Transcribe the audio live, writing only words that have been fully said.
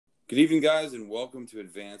Good evening, guys, and welcome to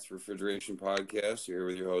Advanced Refrigeration Podcast. You're here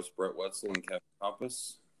with your host, Brett Wetzel and Kevin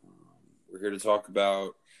Compass. We're here to talk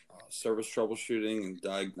about service troubleshooting and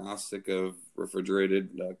diagnostic of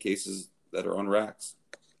refrigerated cases that are on racks.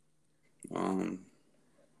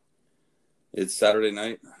 It's Saturday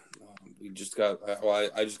night. I just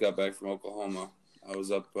got back from Oklahoma. I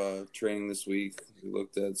was up training this week. We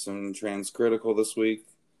looked at some transcritical this week.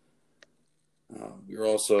 We were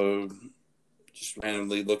also just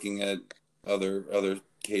randomly looking at other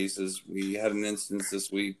cases. We had an instance this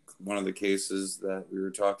week. One of the cases that we were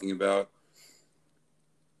talking about,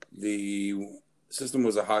 the system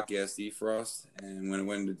was a hot gas defrost, and when it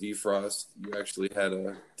went into defrost, you actually had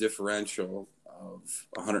a differential of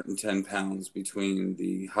 110 pounds between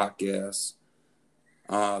the hot gas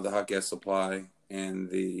supply and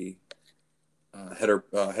the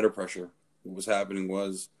header pressure. What was happening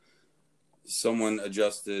was someone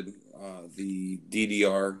adjusted the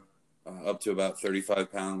DDR up to about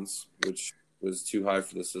 35 pounds, which was too high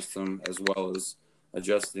for the system, as well as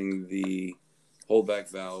adjusting the holdback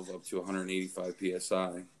valve up to 185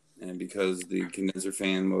 PSI. And because the condenser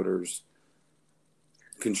fan motors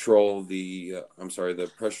control the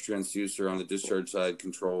pressure transducer on the discharge side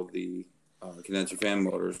controlled the condenser fan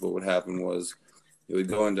motors, what would happen was it would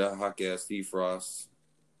go into hot gas defrost,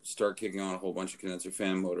 start kicking on a whole bunch of condenser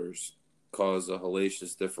fan motors, cause a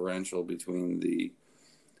hellacious differential between the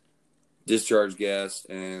discharge gas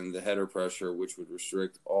and the header pressure, which would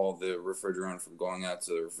restrict all the refrigerant from going out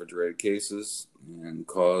to the refrigerated cases and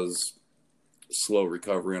cause slow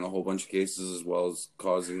recovery in a whole bunch of cases, as well as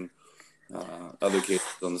causing other cases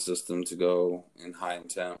on the system to go in high in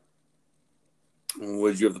temp.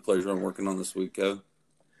 What did you have the pleasure of working on this week, Kev?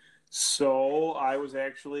 So I was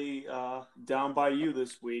actually down by you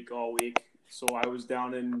this week all week. So I was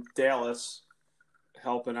down in Dallas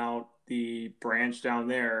helping out the branch down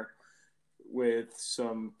there with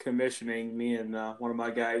some commissioning. Me and one of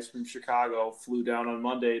my guys from Chicago flew down on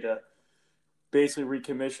Monday to basically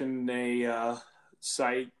recommission a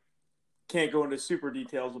site. Can't go into super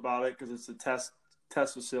details about it because it's a test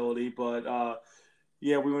facility. But,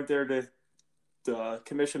 we went there to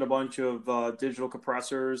commission a bunch of digital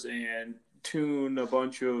compressors and tune a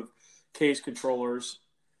bunch of case controllers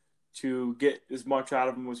to get as much out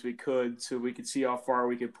of them as we could so we could see how far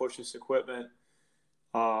we could push this equipment.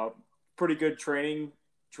 Pretty good training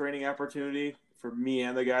opportunity for me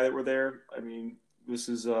and the guy that were there. I mean, this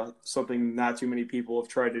is something not too many people have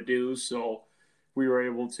tried to do, so we were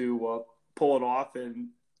able to pull it off, and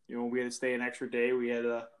we had to stay an extra day. We had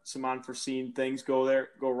some unforeseen things go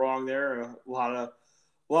wrong there. A lot of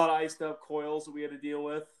iced up coils that we had to deal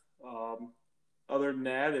with. Other than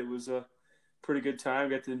that, it was a pretty good time.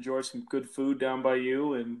 Got to enjoy some good food down by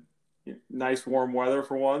you and nice warm weather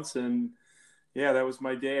for once. And yeah, that was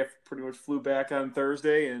my day. I pretty much flew back on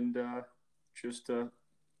Thursday and just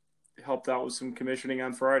helped out with some commissioning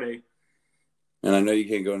on Friday. And I know you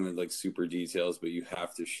can't go into like super details, but you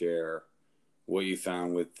have to share what you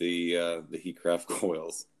found with the Heatcraft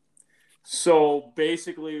coils. So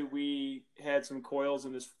basically, we had some coils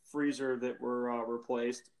in this freezer that were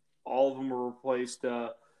replaced. All of them were replaced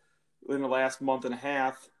in the last month and a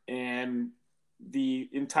half, and the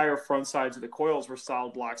entire front sides of the coils were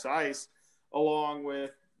solid blocks ice, along with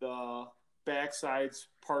the back sides,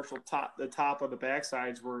 the top of the back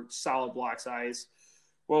sides were solid blocks ice.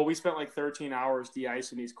 Well, we spent like 13 hours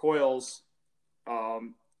de-icing these coils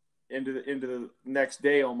into the next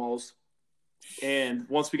day almost. And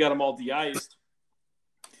once we got them all de-iced,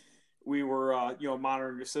 we were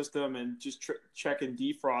monitoring the system and just checking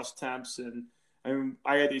defrost temps. And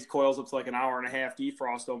I had these coils up to like an hour and a half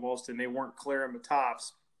defrost almost, and they weren't clearing the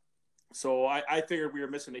tops. So I figured we were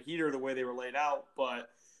missing a heater the way they were laid out, but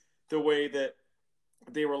the way that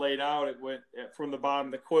they were laid out, it went from the bottom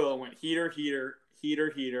of the coil, it went heater, heater,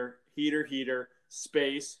 heater, heater, heater, heater,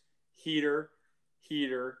 space, heater,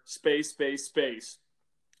 heater, space, space, space.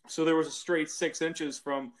 So there was a straight 6 inches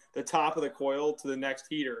from the top of the coil to the next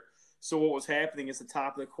heater. So what was happening is the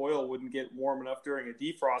top of the coil wouldn't get warm enough during a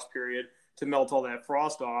defrost period to melt all that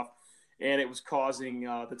frost off, and it was causing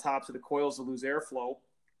the tops of the coils to lose airflow,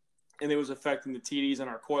 and it was affecting the TDs on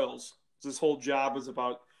our coils. So this whole job was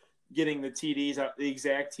about getting the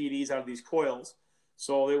exact TDs out of these coils.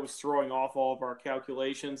 So it was throwing off all of our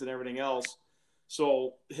calculations and everything else.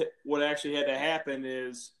 So what actually had to happen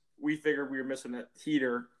is we figured we were missing a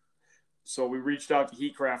heater. So we reached out to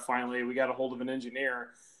Heatcraft finally. We got a hold of an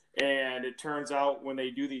engineer, and it turns out when they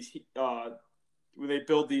do these, when they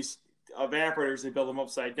build these evaporators, they build them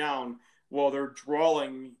upside down. Well, their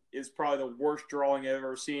drawing is probably the worst drawing I've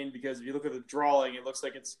ever seen, because if you look at the drawing, it looks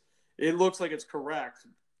like it's correct,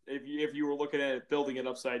 if you were looking at it, building it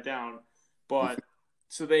upside down. But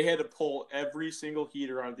so they had to pull every single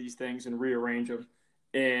heater out of these things and rearrange them.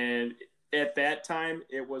 And at that time,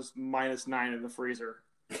 it was -9 in the freezer.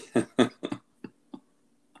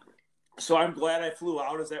 So I'm glad I flew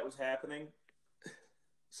out as that was happening.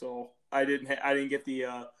 So I didn't get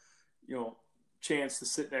the chance to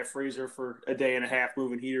sit in that freezer for a day and a half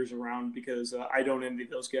moving heaters around, because I don't envy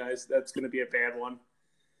those guys. That's going to be a bad one.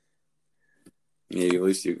 Yeah, at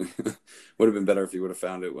least you would have been better if you would have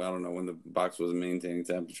found it. Well, I don't know when the box wasn't maintaining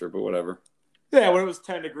temperature, but whatever. Yeah, when it was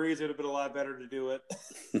 10 degrees, it would have been a lot better to do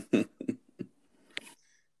it.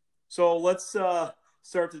 So let's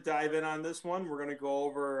start to dive in on this one. We're going to go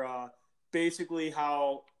over basically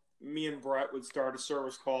how me and Brett would start a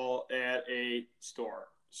service call at a store.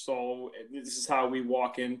 So this is how we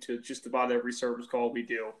walk into just about every service call we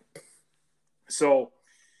do. So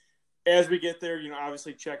as we get there,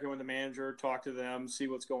 obviously check in with the manager, talk to them, see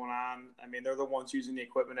what's going on. I mean, they're the ones using the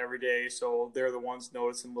equipment every day, so they're the ones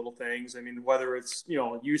noticing little things. I mean, whether it's,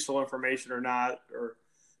 useful information or not, or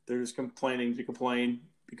they're just complaining to complain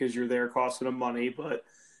because you're there costing them money. But,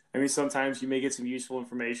 I mean, sometimes you may get some useful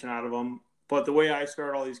information out of them. But the way I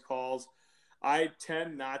start all these calls, I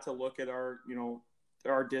tend not to look at our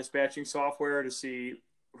dispatching software to see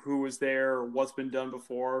who was there or what's been done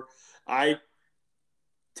before. I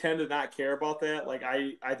tend to not care about that. Like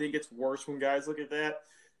I think it's worse when guys look at that.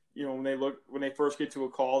 When they first get to a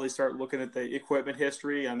call, they start looking at the equipment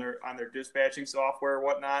history on their dispatching software or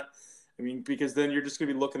whatnot. I mean, because then you're just going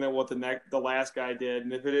to be looking at what the last guy did,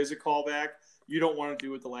 and if it is a callback, you don't want to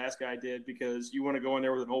do what the last guy did, because you want to go in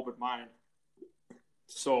there with an open mind.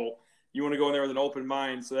 So you want to go in there with an open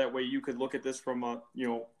mind, so that way you could look at this from a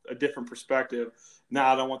different perspective,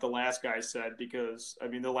 not on what the last guy said, because I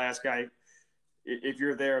mean the last guy, if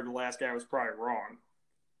you're there, the last guy was probably wrong.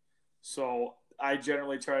 So I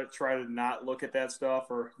generally try to not look at that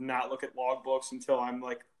stuff or not look at logbooks until I'm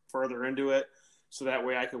like further into it, so that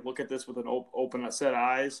way I can look at this with an open set of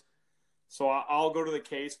eyes. So I'll go to the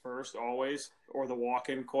case first always, or the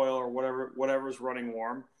walk-in coil, or whatever's running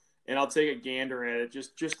warm, and I'll take a gander at it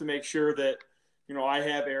just to make sure that I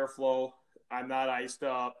have airflow, I'm not iced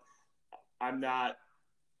up, I'm not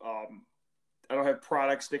I don't have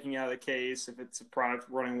product sticking out of the case. If it's a product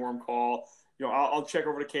running warm call, I'll check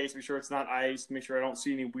over the case, make sure it's not iced, make sure I don't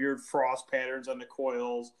see any weird frost patterns on the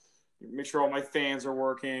coils, make sure all my fans are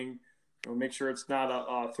working, make sure it's not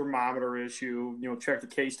a thermometer issue, check the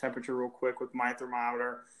case temperature real quick with my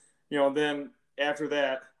thermometer. Then after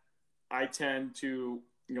that, I tend to,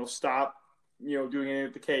 stop, doing anything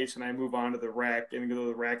with the case, and I move on to the rack and go to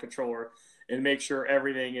the rack controller and make sure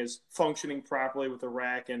everything is functioning properly with the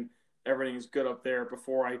rack and everything is good up there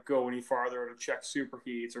before I go any farther to check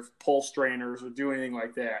superheats or pull strainers or do anything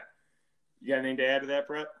like that. You got anything to add to that,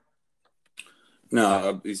 Brett?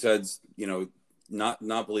 No, besides,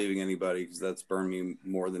 not believing anybody, because that's burned me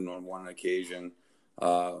more than on one occasion.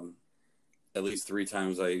 At least 3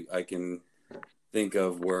 times I can think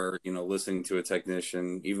of where, listening to a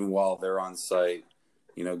technician, even while they're on site,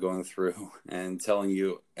 going through and telling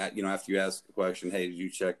you, after you ask a question, hey, did you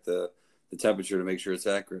check the temperature to make sure it's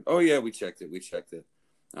accurate? Oh yeah, we checked it.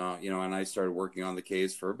 And I started working on the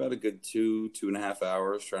case for about a good 2.5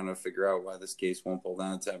 hours, trying to figure out why this case won't pull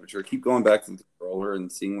down the temperature. Keep going back to the controller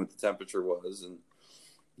and seeing what the temperature was,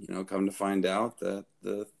 and come to find out that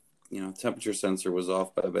the temperature sensor was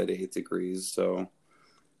off by about 8 degrees. So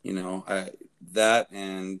you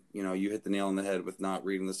hit the nail on the head with not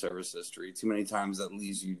reading the service history. Too many times that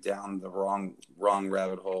leads you down the wrong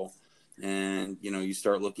rabbit hole. And, you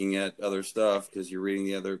start looking at other stuff because you're reading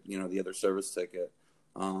the other service ticket.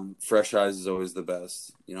 Fresh eyes is always the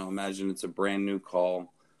best. Imagine it's a brand new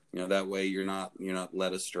call. That way you're not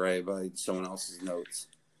led astray by someone else's notes.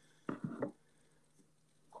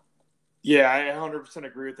 Yeah, I 100%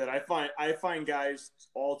 agree with that. I find guys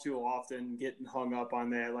all too often getting hung up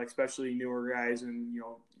on that, like especially newer guys and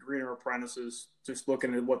greener apprentices, just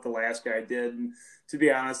looking at what the last guy did. And to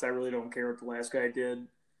be honest, I really don't care what the last guy did.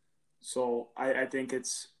 So I think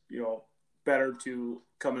it's better to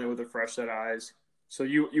come in with a fresh set of eyes. So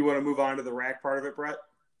you want to move on to the rack part of it, Brett?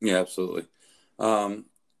 Yeah, absolutely.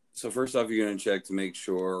 So first off, you're going to check to make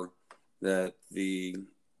sure that the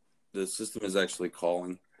system is actually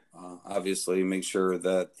calling. Obviously, make sure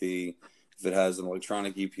that if it has an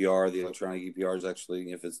electronic EPR, the electronic EPR is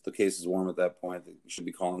actually, if the case is warm at that point, you should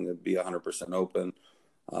be calling it be 100% open.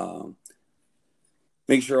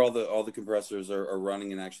 Make sure all the compressors are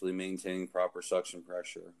running and actually maintaining proper suction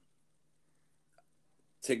pressure.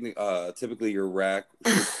 Typically, your rack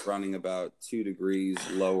is running about 2 degrees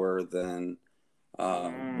lower than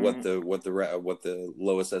what the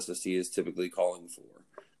lowest SST is typically calling for.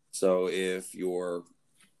 So if your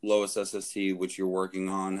lowest SST, which you're working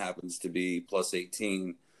on, happens to be plus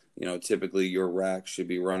 18, typically your rack should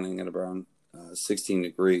be running at around 16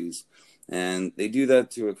 degrees. And they do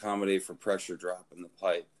that to accommodate for pressure drop in the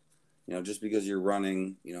pipe. Just because you're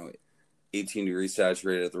running, 18 degrees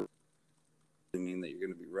saturated at the doesn't mean that you're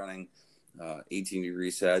going to be running 18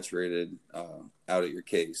 degrees saturated out at your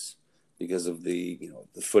case because of the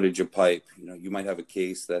footage of pipe. You might have a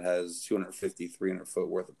case that has 250, 300 foot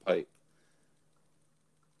worth of pipe.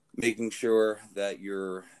 Making sure that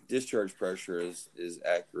your discharge pressure is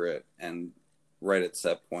accurate and right at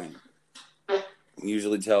set point.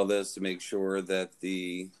 Usually tell this to make sure that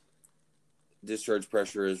the discharge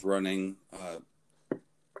pressure is running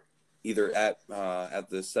either at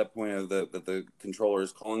the set point that the controller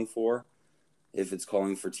is calling for. If it's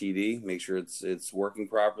calling for TD, make sure it's working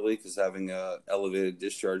properly, because having a elevated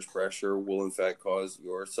discharge pressure will in fact cause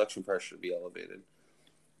your suction pressure to be elevated.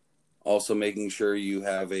 Also, making sure you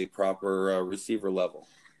have a proper receiver level.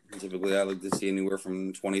 Typically, I like to see anywhere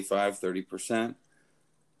from 25-30%.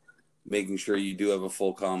 Making sure you do have a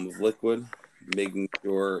full column of liquid. Making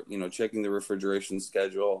sure, checking the refrigeration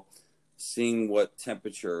schedule, seeing what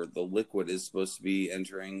temperature the liquid is supposed to be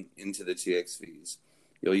entering into the TXVs.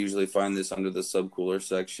 You'll usually find this under the subcooler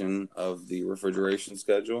section of the refrigeration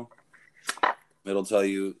schedule. It'll tell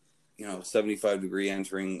you, 75 degree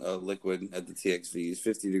entering liquid at the TXVs,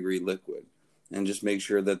 50 degree liquid, and just make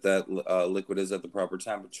sure that liquid is at the proper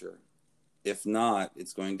temperature. If not,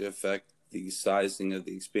 it's going to affect the sizing of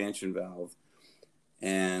the expansion valve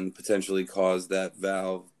and potentially cause that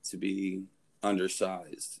valve to be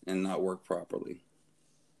undersized and not work properly.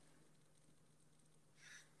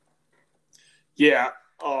 Yeah.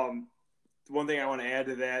 One thing I want to add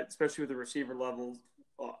to that, especially with the receiver levels,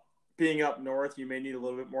 being up north, you may need a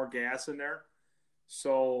little bit more gas in there.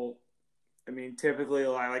 So, typically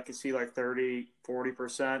I like to see like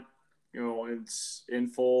 30-40%, it's in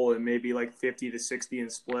full, and maybe like 50 to 60 in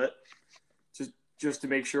split, just to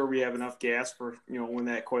make sure we have enough gas for, when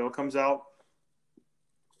that coil comes out.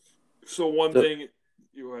 So thing,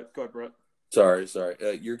 go ahead, Brett. Sorry.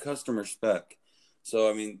 Your customer spec.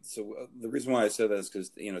 So, the reason why I said that is because,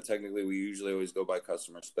 technically we usually always go by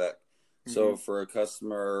customer spec. Mm-hmm. So for a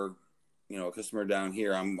customer down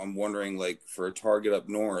here, I'm wondering, like, for a target up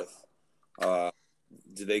north, do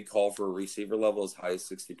they call for a receiver level as high as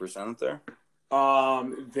 60% up there?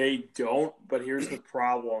 They don't, but here's the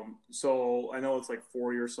problem. So I know it's like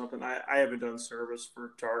 40 or something. I haven't done service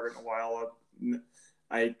for Target in a while.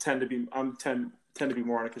 I tend to be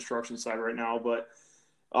more on the construction side right now, but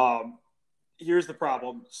here's the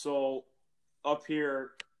problem. So up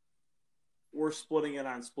here, we're splitting it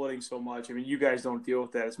on splitting so much. You guys don't deal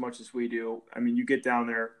with that as much as we do. You get down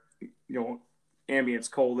there, ambient's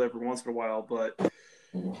cold every once in a while, but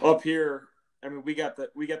up here, we got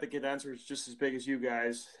the condensers just as big as you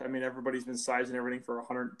guys. Everybody's been sizing everything for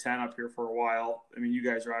 110 up here for a while. You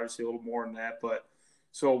guys are obviously a little more than that, but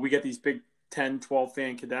so we get these big 10, 12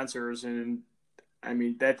 fan condensers, and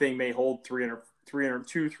that thing may hold 300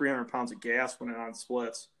 pounds of gas when it's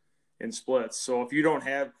on splits. So if you're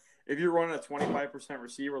running a 25%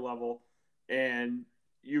 receiver level and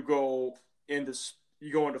you go into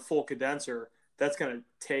full condenser, that's going to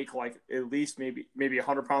take like at least maybe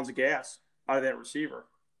 100 pounds of gas out of that receiver.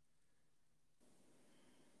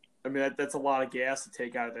 That's a lot of gas to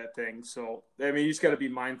take out of that thing. So, you just got to be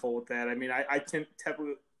mindful with that.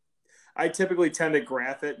 I typically tend to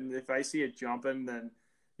graph it, and if I see it jumping, then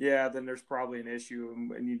there's probably an issue.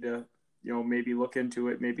 I need to, maybe look into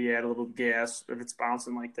it, maybe add a little gas if it's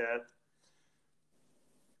bouncing like that.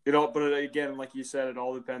 But again, like you said, it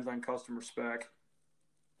all depends on customer spec.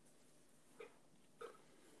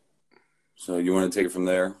 So you want to take it from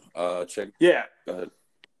there? Check. Yeah. Go ahead.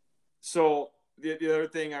 So the other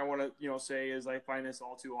thing I want to say is I find this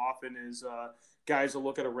all too often is guys will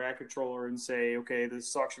look at a rack controller and say, okay, the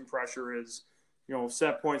suction pressure is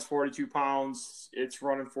set point's 42 pounds, it's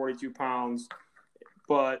running 42 pounds,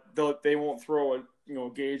 but they won't throw a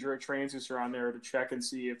gauge or a transducer on there to check and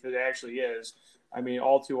see if it actually is.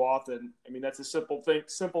 All too often, that's a simple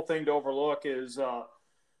thing to overlook is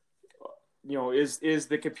is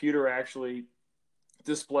the computer actually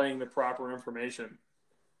displaying the proper information?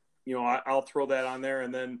 I'll throw that on there,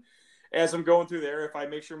 and then as I'm going through there, if I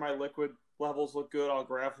make sure my liquid levels look good, I'll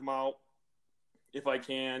graph them out if I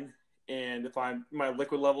can. And if my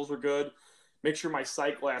liquid levels are good, make sure my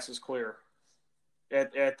sight glass is clear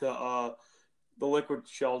at the the liquid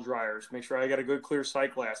shell dryers. Make sure I got a good clear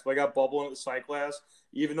sight glass. If I got bubble in the sight glass,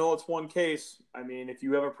 even though it's one case, I mean, if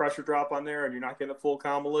you have a pressure drop on there and you're not getting a full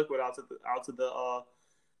column of liquid out to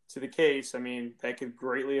the case, I mean, that could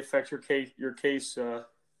greatly affect your case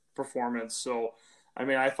performance. So, I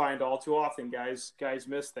mean, I find all too often guys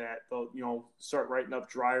miss that. They'll start writing up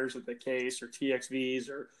dryers at the case or TXVs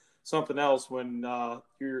or something else when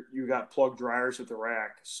you got plug dryers at the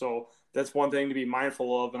rack. So that's one thing to be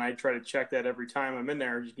mindful of, and I try to check that every time I'm in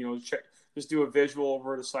there. Just do a visual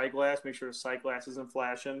over the sight glass, make sure the sight glass isn't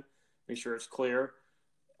flashing, make sure it's clear,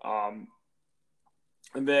 and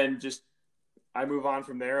then just I move on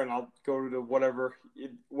from there, and I'll go to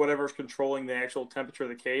whatever's controlling the actual temperature of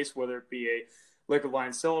the case, whether it be a liquid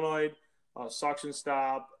line solenoid, a suction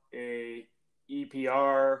stop, a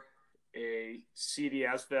EPR, a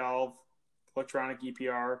CDS valve, electronic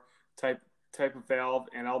EPR type of valve,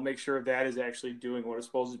 and I'll make sure that is actually doing what it's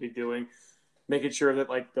supposed to be doing, making sure that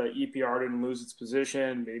like the EPR didn't lose its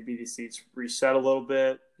position, maybe the seats reset a little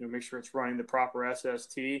bit, make sure it's running the proper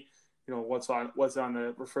SST, what's on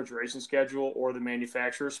the refrigeration schedule or the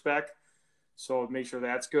manufacturer spec. So make sure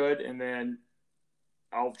that's good, and then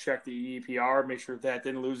I'll check the EPR, make sure that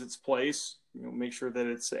didn't lose its place. Make sure that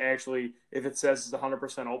it's actually, if it says it's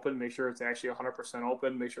 100% open, make sure it's actually 100%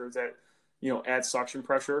 open. Make sure it's at suction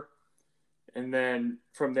pressure. And then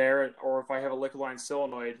from there, or if I have a liquid line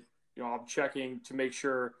solenoid, I'm checking to make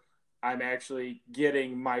sure I'm actually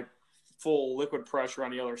getting my full liquid pressure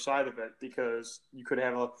on the other side of it, because you could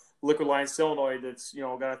have a liquid line solenoid that's,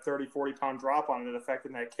 got a 30, 40 pound drop on it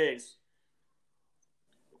affecting that case.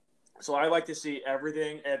 So I like to see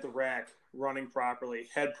everything at the rack running properly.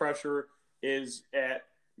 Head pressure is at,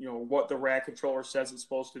 what the rack controller says it's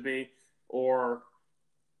supposed to be, or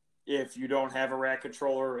if you don't have a rack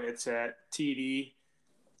controller, it's at TD,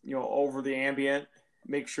 over the ambient.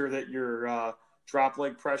 Make sure that your drop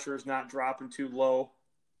leg pressure is not dropping too low.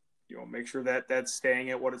 Make sure that that's staying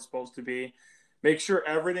at what it's supposed to be. Make sure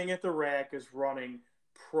everything at the rack is running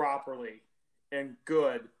properly and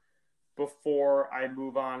good before I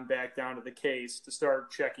move on back down to the case to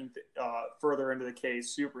start checking further into the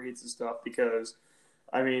case, superheats and stuff, because,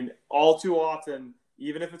 I mean, all too often,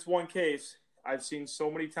 even if it's one case, I've seen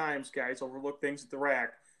so many times guys overlook things at the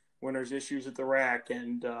rack when there's issues at the rack,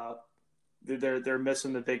 and they're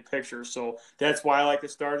missing the big picture. So that's why I like to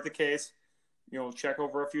start at the case, check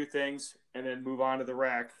over a few things, and then move on to the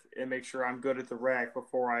rack and make sure I'm good at the rack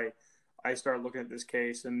before I start looking at this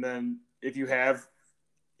case. And then if you have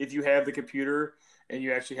the computer and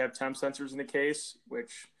you actually have temp sensors in the case,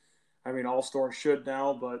 which, I mean, all stores should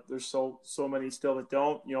now, but there's so many still that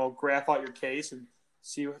don't, graph out your case and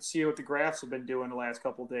see what the graphs have been doing the last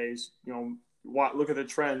couple of days. Look at the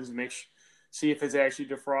trends and see if it's actually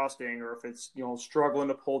defrosting, or if it's, struggling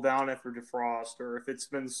to pull down after defrost, or if it's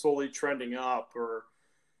been slowly trending up, or,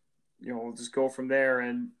 just go from there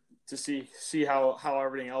and to see how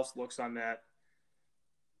everything else looks on that.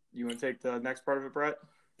 You want to take the next part of it, Brett?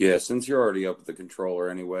 Yeah, since you're already up with the controller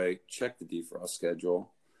anyway, check the defrost schedule.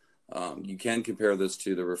 You can compare this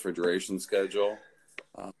to the refrigeration schedule.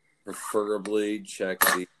 Preferably check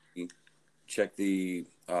the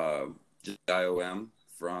IOM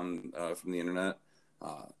from the internet.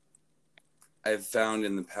 I've found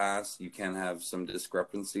in the past you can have some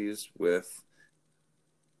discrepancies with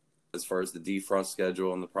as far as the defrost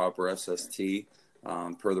schedule and the proper SST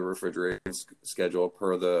per the refrigeration schedule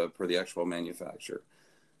per the actual manufacturer.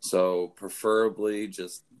 So preferably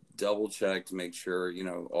just double check to make sure,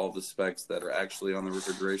 all the specs that are actually on the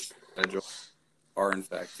refrigeration schedule are in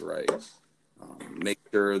fact right. Make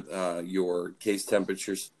sure your case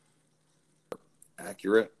temperatures are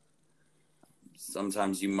accurate.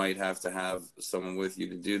 Sometimes you might have to have someone with you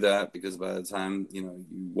to do that, because by the time, you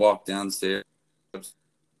walk downstairs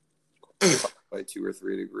by 2 or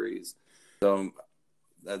 3 degrees. So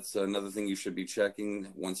that's another thing you should be checking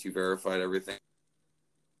once you verified everything.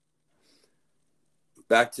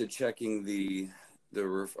 Back to checking the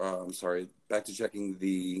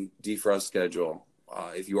defrost schedule.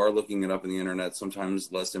 If you are looking it up on the internet,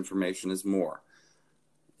 sometimes less information is more.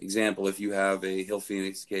 Example, if you have a Hill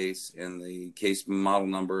Phoenix case and the case model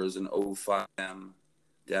number is an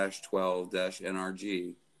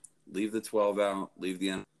 05M-12-NRG, leave the 12 out, leave the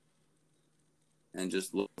N, and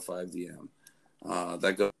just look at 5DM.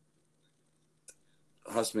 That goes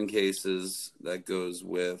Hussman cases, that goes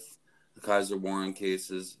with the Kaiser Warren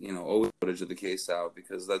cases, always footage of the case out,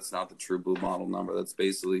 because that's not the true blue model number. That's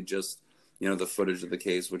basically just, the footage of the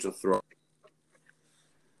case, which will throw.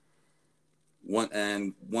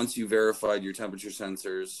 And once you verified your temperature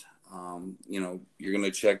sensors, you're going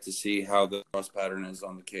to check to see how the frost pattern is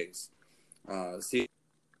on the case. See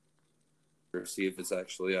if it's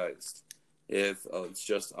actually iced. If it's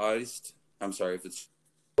just iced, I'm sorry, if it's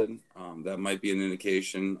that might be an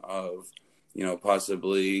indication of,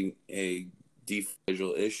 possibly a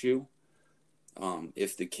visual issue.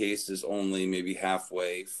 If the case is only maybe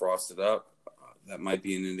halfway frosted up, that might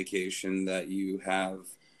be an indication that you have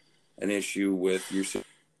an issue with your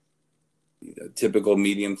typical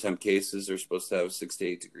medium temp cases are supposed to have 6 to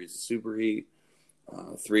 8 degrees of superheat,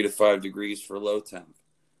 3 to 5 degrees for low temp.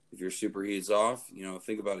 If your superheat's off,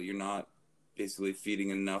 think about it. You're not basically feeding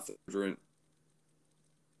enough refrigerant.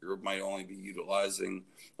 You might only be utilizing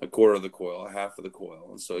a quarter of the coil, a half of the coil.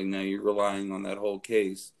 And so now you're relying on that whole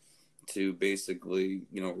case to basically,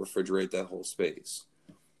 refrigerate that whole space.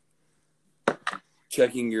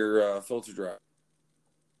 Checking your filter dryer.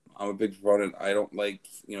 I'm a big proponent. I don't like,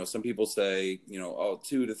 some people say, 2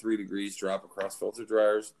 to 3 degrees drop across filter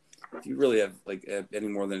dryers. If you really have any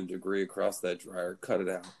more than a degree across that dryer, cut it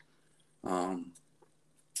out.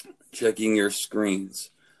 Checking your screens.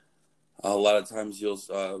 A lot of times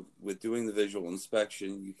with doing the visual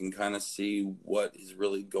inspection, you can kind of see what is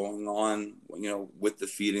really going on, with the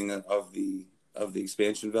feeding of the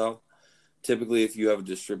expansion valve. Typically, if you have a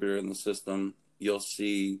distributor in the system, you'll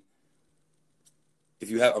see,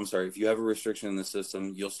 if you have a restriction in the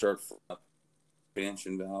system, you'll start from the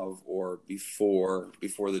expansion valve or before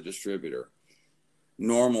the distributor.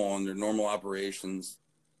 Under normal operations,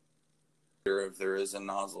 if there is a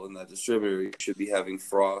nozzle in that distributor, you should be having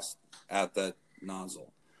frost at that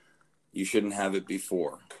nozzle. You shouldn't have it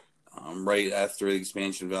before. Right after the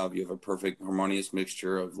expansion valve, you have a perfect harmonious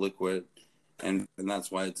mixture of liquid, and that's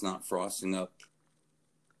why it's not frosting up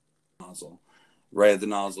the nozzle. Right at the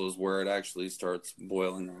nozzle is where it actually starts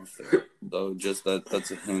boiling off there. So just that's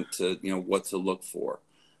a hint to what to look for.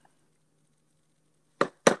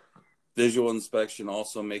 Visual inspection,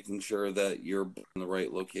 also making sure that you're in the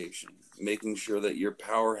right location, making sure that your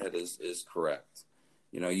power head is correct.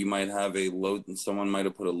 You might have someone might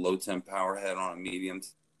have put a low temp power head on a medium.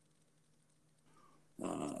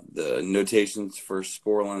 The notations for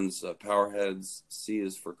Sporland's power heads, C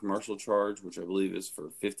is for commercial charge, which I believe is for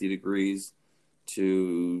 50 degrees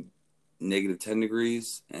to negative 10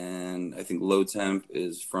 degrees. And I think low temp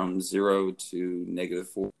is from 0 to negative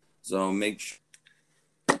 4. So make sure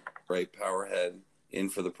right power head in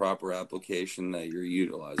for the proper application that you're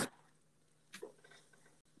utilizing.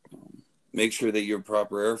 Make sure that you have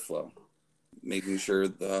proper airflow. Making sure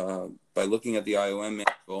by looking at the IOM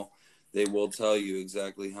manual, they will tell you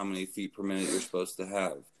exactly how many feet per minute you're supposed to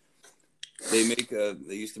have. They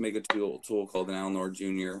used to make a tool called an Alnor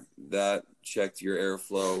Junior that checked your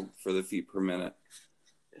airflow for the feet per minute.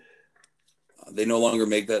 They no longer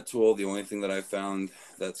make that tool. The only thing that I found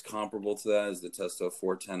that's comparable to that is the Testo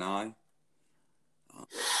 410i.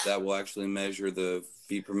 That will actually measure the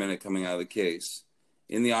feet per minute coming out of the case.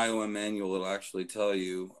 In the IOM manual, it'll actually tell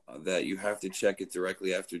you that you have to check it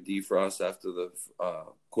directly after defrost, after the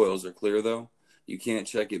coils are clear, though. You can't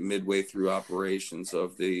check it midway through operation. So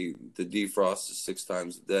if the defrost is 6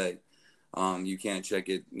 times a day, you can't check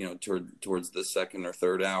it, towards the second or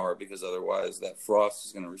third hour, because otherwise that frost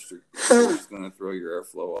is going to restrict, it's going to throw your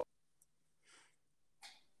airflow off.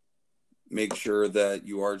 Make sure that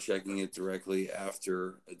you are checking it directly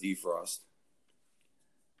after a defrost.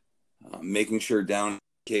 Making sure down in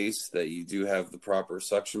case that you do have the proper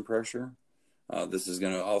suction pressure. This is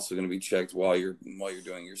also going to be checked while you're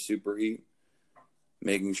doing your superheat.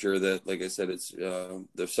 Making sure that, like I said, it's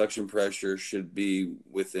the suction pressure should be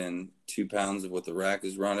within 2 pounds of what the rack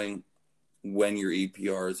is running when your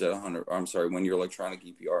EPR is at 100. I'm sorry, when your electronic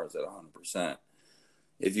EPR is at 100%.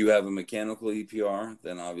 If you have a mechanical EPR,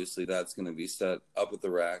 then obviously that's going to be set up with the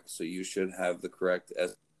rack, so you should have the correct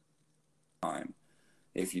time.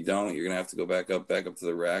 If you don't, you're going to have to go back up to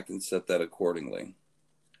the rack and set that accordingly.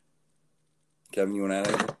 Kevin, you want to add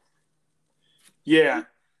anything? Yeah, a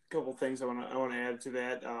couple things I want to add to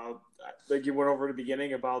that. Like you went over at the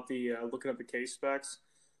beginning about the looking at the case specs.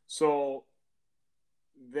 So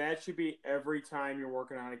that should be every time you're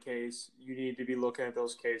working on a case, you need to be looking at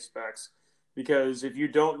those case specs. Because if you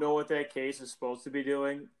don't know what that case is supposed to be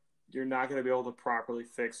doing, you're not going to be able to properly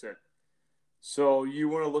fix it. So you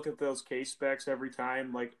want to look at those case specs every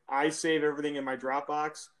time. Like I save everything in my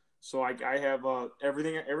Dropbox. So I have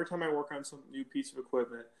everything. Every time I work on some new piece of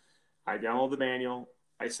equipment, I download the manual.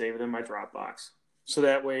 I save it in my Dropbox. So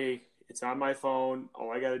that way it's on my phone.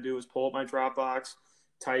 All I got to do is pull up my Dropbox,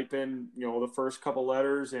 type in, the first couple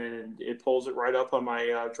letters, and it pulls it right up on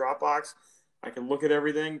my Dropbox. I can look at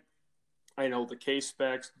everything. I know the case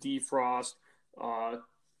specs, defrost,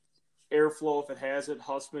 airflow if it has it.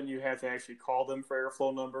 Husband, you have to actually call them for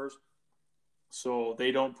airflow numbers. So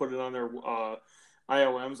they don't put it on their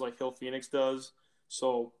IOMs like Hill Phoenix does.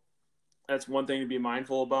 So that's one thing to be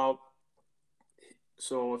mindful about.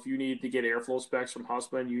 So if you need to get airflow specs from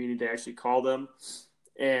Husband, you need to actually call them.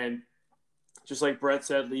 And just like Brett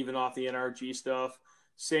said, leaving off the NRG stuff.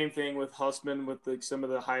 Same thing with Husband with some of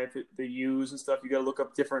the U's and stuff. You got to look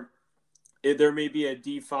up different. There may be a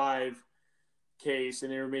D5 case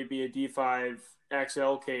and there may be a D5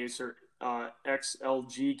 XL case or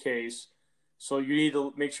XLG case. So you need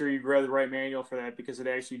to make sure you grab the right manual for that because it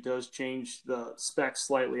actually does change the specs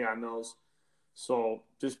slightly on those. So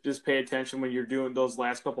just pay attention when you're doing those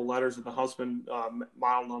last couple letters of the Husband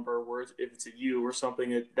model number, where if it's a U or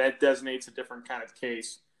something, that designates a different kind of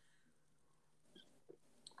case.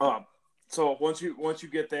 So once you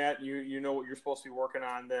get that, you know what you're supposed to be working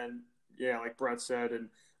on. Then yeah, like Brett said, and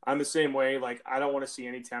I'm the same way. Like I don't want to see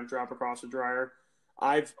any temp drop across the dryer.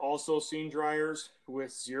 I've also seen dryers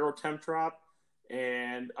with 0 temp drop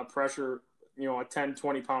and a pressure, a 10,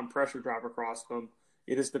 20 pound pressure drop across them.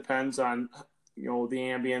 It just depends on the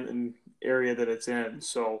ambient and area that it's in.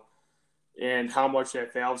 So, and how much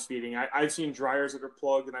that valve's feeding. I've seen dryers that are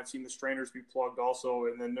plugged, and I've seen the strainers be plugged also,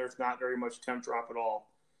 and then there's not very much temp drop at all.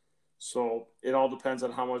 So it all depends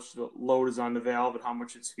on how much the load is on the valve and how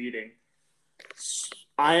much it's feeding.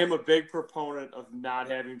 I am a big proponent of not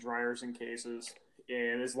having dryers in cases,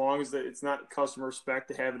 and as long as it's not customer spec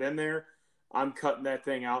to have it in there, I'm cutting that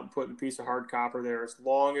thing out and putting a piece of hard copper there. As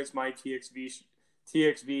long as my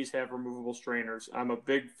TXVs have removable strainers, I'm a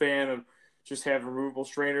big fan of just having removable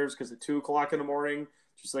strainers because at 2:00 in the morning,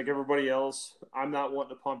 just like everybody else, I'm not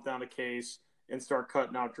wanting to pump down a case and start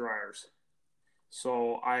cutting out dryers.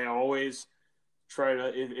 So I always try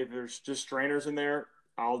to, if there's just strainers in there,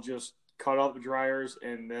 I'll just cut out the dryers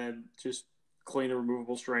and then just clean the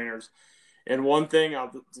removable strainers. And one thing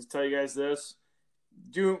I'll just tell you guys this: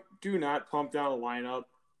 do not pump down a lineup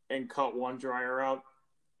and cut one dryer out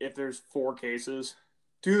if there's 4 cases.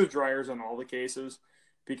 Do the dryers on all the cases,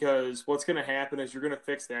 because what's going to happen is you're going to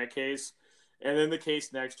fix that case, and then the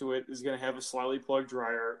case next to it is going to have a slightly plugged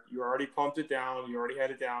dryer. You already pumped it down. You already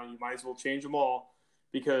had it down. You might as well change them all,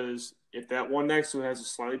 because if that one next to it has a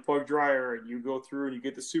slightly plugged dryer and you go through and you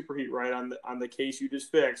get the superheat right on the case you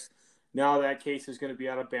just fixed, now that case is going to be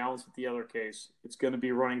out of balance with the other case. It's going to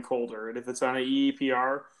be running colder. And if it's on an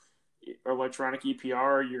EEPR or electronic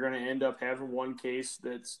EPR, you're going to end up having one case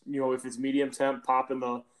that's, if it's medium temp, popping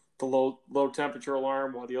the low temperature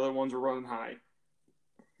alarm while the other ones are running high.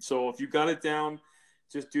 So if you got it down,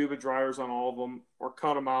 just do the dryers on all of them or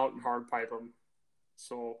cut them out and hard pipe them.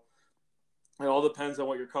 So it all depends on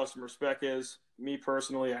what your customer spec is. Me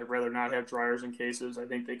personally, I'd rather not have dryers in cases. I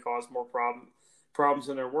think they cause more problems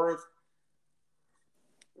than they're worth.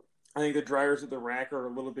 I think the dryers at the rack are a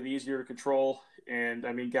little bit easier to control. And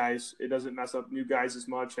I mean, guys, it doesn't mess up new guys as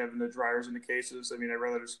much having the dryers in the cases. I mean, I'd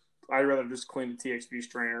rather just clean the TXV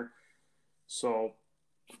strainer. So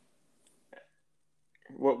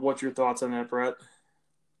what's your thoughts on that, Brett?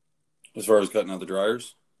 As far as cutting out the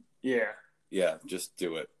dryers? Yeah. Yeah, just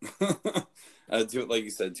do it. Do it like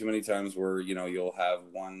you said, too many times where, you'll have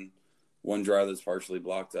one dryer that's partially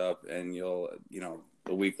blocked up and you'll,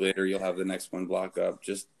 a week later you'll have the next one block up.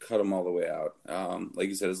 Just cut them all the way out. Like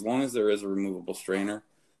you said, as long as there is a removable strainer.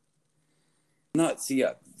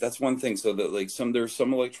 That's one thing. So that there's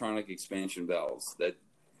some electronic expansion valves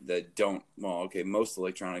that don't, most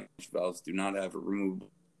electronic valves do not have a removable.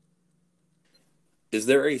 Is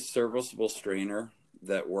there a serviceable strainer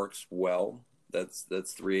that works well? That's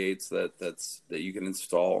 3/8 that you can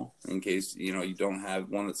install in case you don't have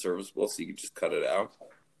one that's serviceable, so you can just cut it out.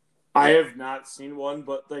 I have not seen one,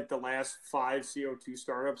 but like the last 5 CO2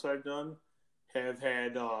 startups I've done have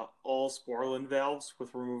had all Sporlan valves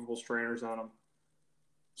with removable strainers on them.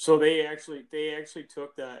 So they actually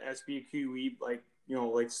took the SBQE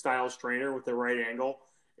like style strainer with the right angle,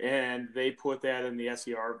 and they put that in the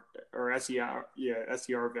SER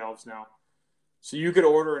valves now. So you could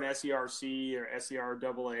order an SERC or SER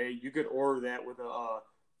AA. You could order that with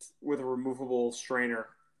a removable strainer,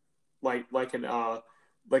 like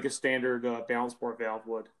a standard balance port valve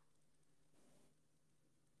would.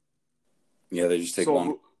 Yeah, they just take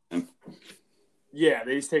long. Yeah,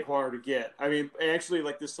 they just take longer to get. I mean, actually,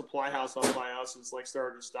 like this supply house up by us is like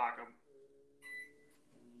starting to stock them.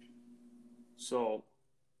 So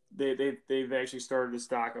they've actually started to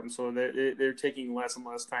stock them. So they're taking less and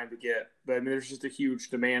less time to get. But I mean, there's just a huge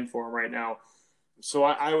demand for them right now. So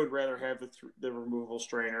I would rather have the removable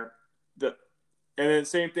strainer. And then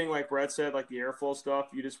same thing like Brett said, like the airflow stuff.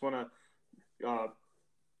 You just want to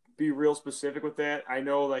be real specific with that. I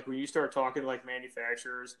know like when you start talking to like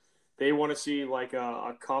manufacturers, they want to see like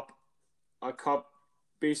a cup a cup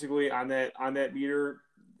basically on that meter,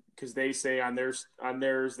 because they say on theirs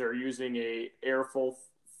they're using a airflow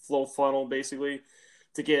flow funnel basically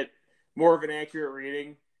to get more of an accurate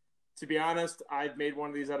reading. To be honest, I've made one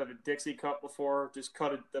of these out of a Dixie cup before. Just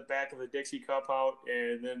cut the back of the Dixie cup out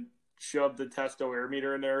and then shove the Testo air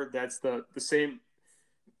meter in there. That's the same.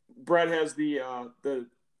 Brett has the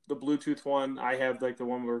Bluetooth one. I have like the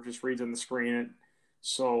one where it just reads on the screen.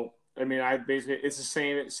 So I mean, I basically it's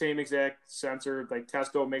the same exact sensor. Like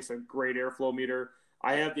Testo makes a great airflow meter.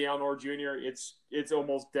 I have the Alnor Junior. It's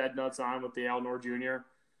almost dead nuts on with the Alnor Junior.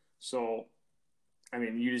 So I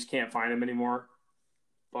mean, you just can't find them anymore.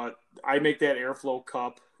 But I make that airflow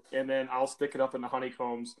cup, and then I'll stick it up in the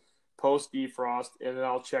honeycombs post defrost, and then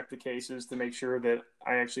I'll check the cases to make sure that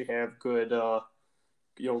I actually have good,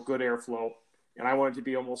 good airflow. And I want it to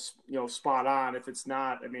be almost, spot on. If it's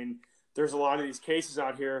not, I mean, there's a lot of these cases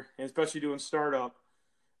out here, and especially doing startup.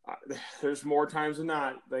 There's more times than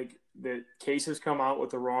not, like the cases come out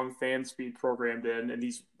with the wrong fan speed programmed in, and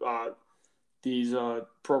these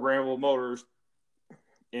programmable motors.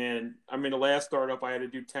 And I mean, the last startup, I had to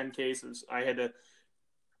do 10 cases. I had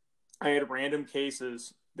random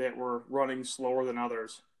cases that were running slower than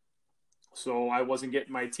others. So I wasn't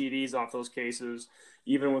getting my TDs off those cases.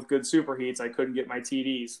 Even with good superheats, I couldn't get my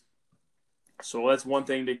TDs. So that's one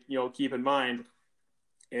thing to, keep in mind.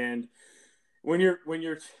 And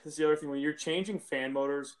this is the other thing, when you're changing fan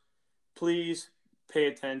motors, please pay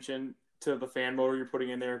attention to the fan motor you're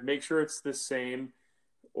putting in there. Make sure it's the same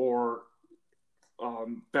or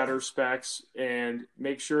better specs, and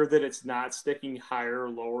make sure that it's not sticking higher or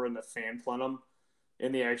lower in the fan plenum,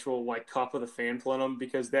 in the actual cup of the fan plenum,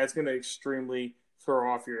 because that's going to extremely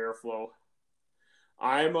throw off your airflow.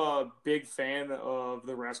 I'm a big fan of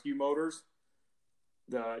the rescue motors.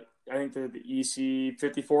 I think the EC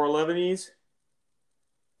 5411Es.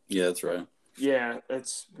 Yeah, that's right. Yeah,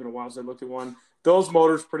 it's been a while since I looked at one. Those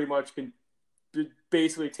motors pretty much can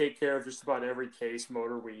basically take care of just about every case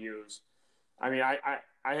motor we use. I mean,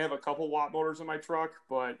 I have a couple watt motors in my truck,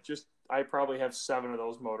 but I probably have 7 of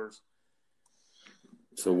those motors.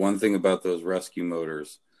 So one thing about those rescue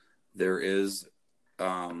motors, there is,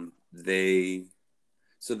 so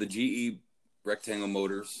the GE rectangle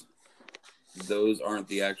motors, those aren't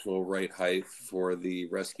the actual right height for the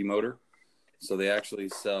rescue motor. So they actually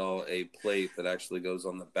sell a plate that actually goes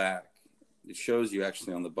on the back. It shows you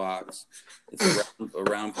actually on the box. It's a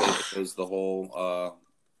round plate that goes the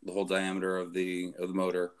whole diameter of the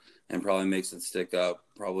motor, and probably makes it stick up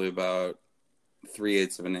probably about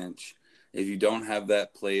 3/8 of an inch. If you don't have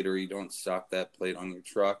that plate, or you don't stock that plate on your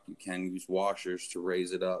truck, you can use washers to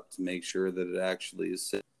raise it up to make sure that it actually is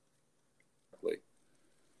sitting correctly.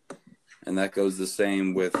 And that goes the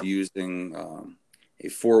same with using a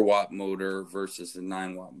 4-watt motor versus a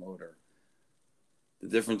 9-watt motor. The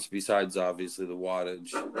difference, besides obviously the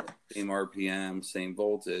wattage, same RPM, same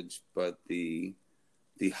voltage, but the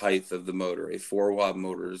height of the motor. A 4-watt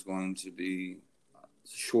motor is going to be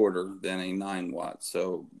shorter than a 9-watt.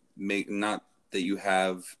 So not that you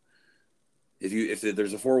have, if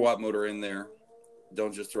there's a 4-watt motor in there,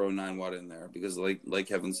 don't just throw a 9-watt in there, because like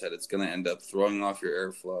Kevin said, it's going to end up throwing off your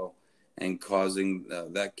airflow and causing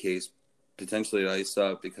that case potentially to ice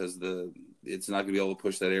up, because it's not going to be able to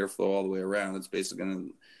push that airflow all the way around. It's basically going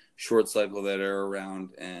to short cycle that air around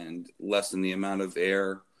and lessen the amount of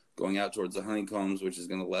air going out towards the honeycombs, which is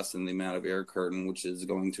going to lessen the amount of air curtain, which is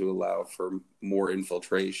going to allow for more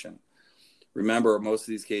infiltration. Remember, most of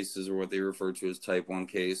these cases are what they refer to as type 1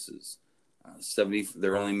 cases.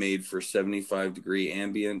 They're only made for 75-degree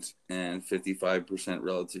ambient and 55%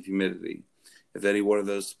 relative humidity. If any one of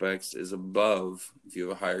those specs is above, if you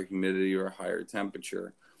have a higher humidity or a higher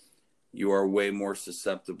temperature, you are way more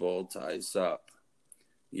susceptible to ice up.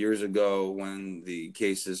 Years ago, when the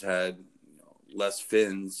cases had less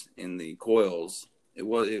fins in the coils, it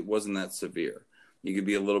wasn't that severe. You could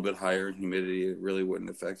be a little bit higher in humidity, it really wouldn't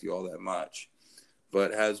affect you all that much.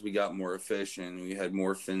 But as we got more efficient, we had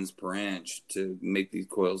more fins per inch to make these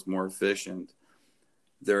coils more efficient,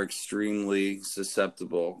 they're extremely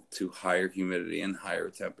susceptible to higher humidity and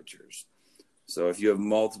higher temperatures. So if you have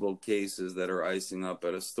multiple cases that are icing up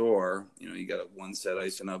at a store, you got one set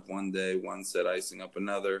icing up one day, one set icing up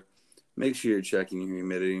another, make sure you're checking your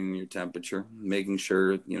humidity and your temperature, making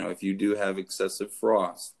sure, if you do have excessive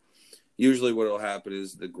frost, usually what will happen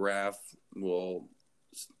is the graph will,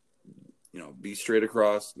 be straight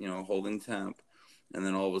across, holding temp. And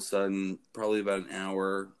then all of a sudden, probably about an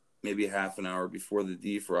hour, maybe half an hour before the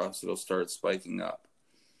defrost, it'll start spiking up.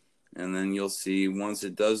 And then you'll see, once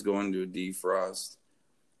it does go into a defrost,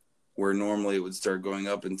 where normally it would start going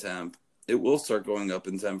up in temp, it will start going up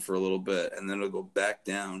in temp for a little bit, and then it'll go back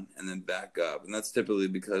down and then back up. And that's typically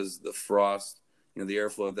because the frost, the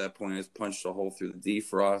airflow at that point has punched a hole through the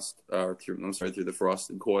defrost, through the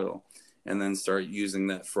frosted coil, and then start using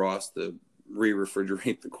that frost to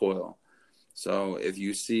re-refrigerate the coil. So if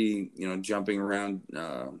you see, jumping around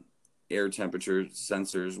air temperature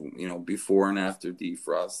sensors, before and after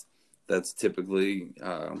defrost, that's typically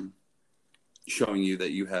showing you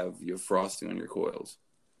that you have frosting on your coils.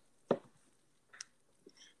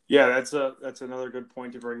 Yeah, that's another good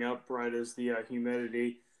point to bring up, Brett, is the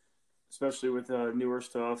humidity, especially with newer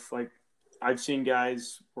stuff. Like, I've seen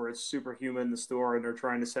guys where it's super humid in the store and they're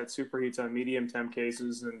trying to set superheats on medium temp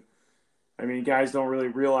cases, and I mean, guys don't really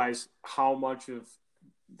realize how much of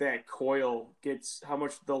that coil how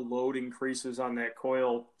much the load increases on that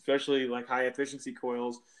coil, especially like high efficiency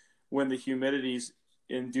coils, when the humidity's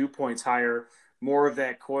in dew points higher. More of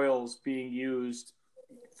that coil is being used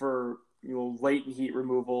for latent heat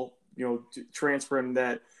removal, transferring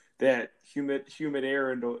that humid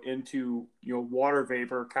air into water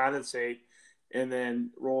vapor, condensate, and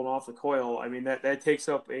then rolling off the coil. I mean, that takes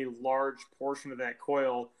up a large portion of that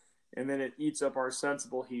coil, and then it eats up our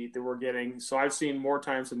sensible heat that we're getting. So I've seen more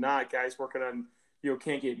times than not guys working on,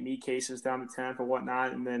 can't get meat cases down to temp and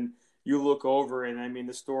whatnot, and then you look over and I mean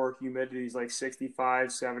the store humidity is like 65,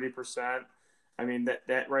 70%. I mean,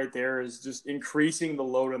 that right there is just increasing the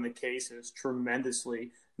load on the cases tremendously.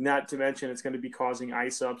 Not to mention it's going to be causing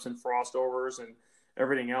ice ups and frost overs and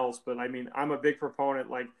everything else. But I mean, I'm a big proponent.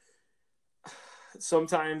 Like,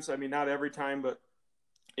 sometimes, I mean, not every time, but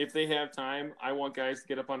if they have time, I want guys to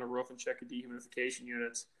get up on the roof and check the dehumidification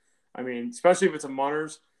units. I mean, especially if it's a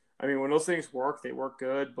Munters. I mean, when those things work, they work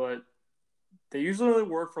good, but they usually only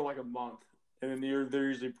work for like a month, and then they're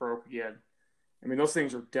usually broke again. I mean, those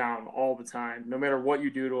things are down all the time. No matter what you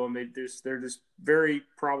do to them, they're just very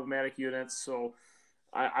problematic units. So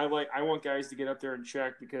I want guys to get up there and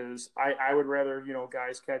check, because I would rather,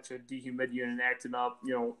 guys catch a dehumid unit acting up,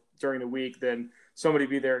 during the week than somebody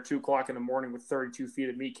be there at 2:00 in the morning with 32 feet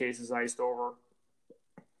of meat cases iced over.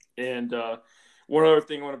 And one other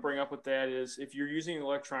thing I want to bring up with that is, if you're using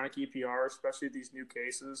electronic EPR, especially these new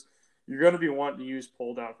cases, you're going to be wanting to use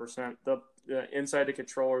pull down percent. The inside the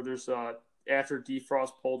controller, there's after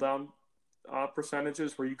defrost pull down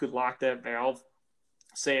percentages where you could lock that valve,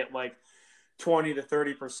 say at like 20 to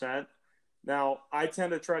 30%. Now, I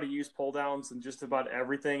tend to try to use pull downs in just about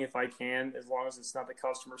everything if I can, as long as it's not the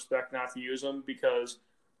customer spec not to use them, because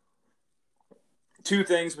two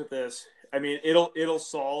things with this. I mean, it'll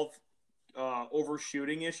solve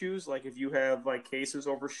overshooting issues. Like if you have like cases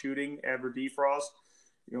overshooting after defrost,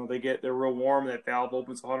 they're real warm. That valve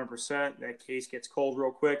opens 100%. That case gets cold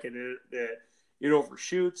real quick, and it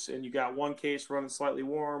overshoots. And you got one case running slightly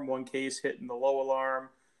warm, one case hitting the low alarm.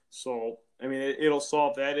 So I mean, it'll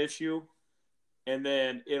solve that issue, and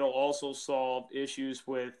then it'll also solve issues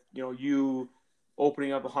with you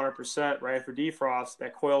opening up 100% right after defrost.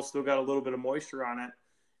 That coil still got a little bit of moisture on it,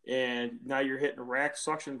 and now you're hitting a rack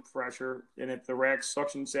suction pressure. And if the rack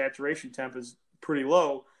suction saturation temp is pretty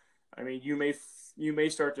low, I mean, you may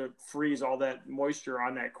start to freeze all that moisture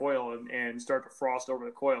on that coil and start to frost over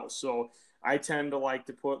the coil. So I tend to like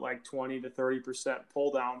to put like 20 to 30%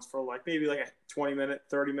 pull downs for like maybe like a 20-minute,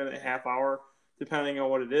 30-minute, half hour, depending on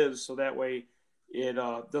what it is. So that way it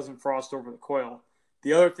doesn't frost over the coil.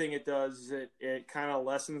 The other thing it does is it kind of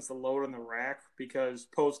lessens the load on the rack, because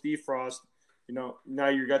post defrost, now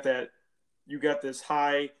you got this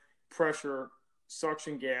high pressure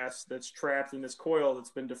suction gas that's trapped in this coil that's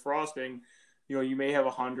been defrosting. You may have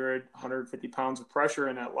 100, 150 pounds of pressure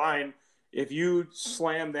in that line. If you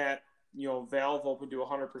slam that, valve open to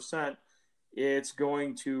 100%, it's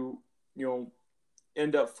going to,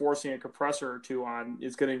 end up forcing a compressor or two on.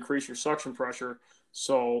 It's going to increase your suction pressure.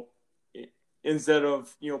 So instead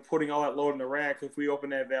of, putting all that load in the rack, if we open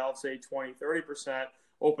that valve, say 20, 30%,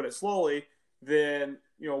 open it slowly, then,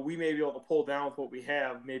 we may be able to pull down with what we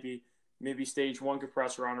have, maybe stage one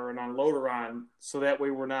compressor on or an unloader on. So that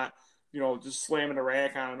way we're not, just slamming the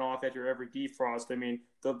rack on and off after every defrost. I mean,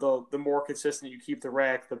 the more consistent you keep the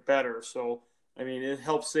rack, the better. So, I mean, it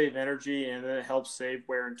helps save energy, and it helps save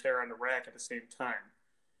wear and tear on the rack at the same time.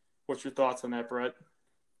 What's your thoughts on that, Brett?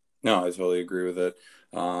 No, I totally agree with it.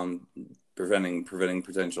 Preventing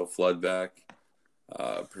potential flood back,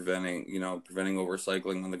 preventing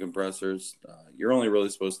overcycling on the compressors. You're only really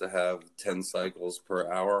supposed to have 10 cycles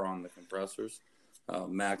per hour on the compressors,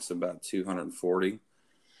 max about 240.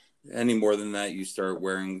 Any more than that, you start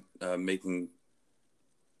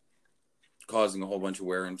causing a whole bunch of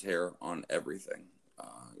wear and tear on everything.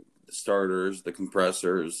 The starters, the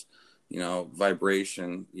compressors,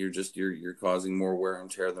 vibration, you're causing more wear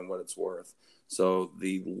and tear than what it's worth. So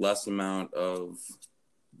the less amount of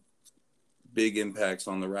big impacts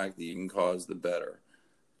on the rack that you can cause, the better.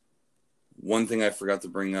 One thing I forgot to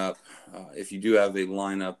bring up, if you do have a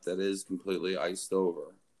lineup that is completely iced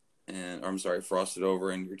over, frosted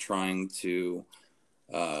over, and you're trying to,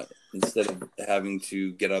 instead of having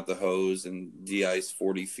to get out the hose and de-ice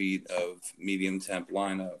 40 feet of medium temp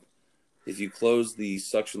lineup, if you close the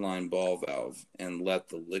suction line ball valve and let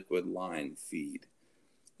the liquid line feed,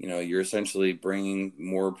 you're essentially bringing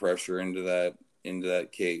more pressure into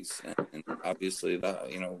that case. And obviously,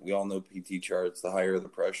 we all know PT charts. The higher the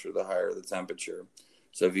pressure, the higher the temperature.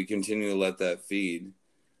 So if you continue to let that feed,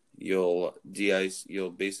 you'll de-ice.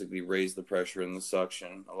 You'll basically raise the pressure in the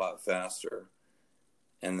suction a lot faster,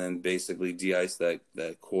 and then basically de-ice that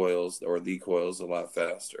coils or the coils a lot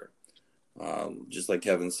faster. Just like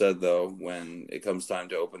Kevin said, though, when it comes time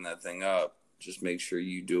to open that thing up, just make sure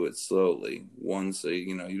you do it slowly. One, so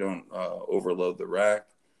you don't overload the rack.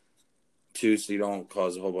 Two, so you don't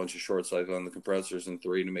cause a whole bunch of short cycle on the compressors. And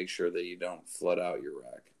three, to make sure that you don't flood out your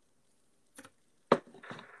rack.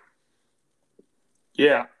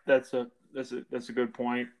 Yeah, that's a good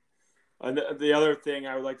point. And the other thing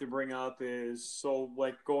I would like to bring up is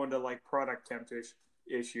going to product temp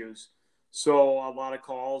issues. So a lot of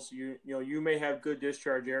calls, you may have good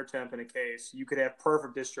discharge air temp in a case. You could have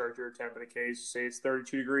perfect discharge air temp in a case. Say it's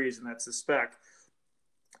 32 degrees and that's the spec,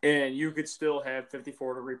 and you could still have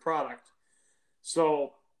 54-degree product.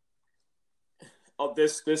 So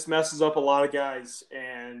this messes up a lot of guys.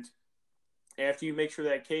 And after you make sure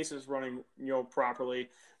that case is running properly,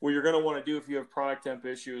 what you're going to want to do if you have product temp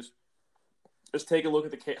issues is take a look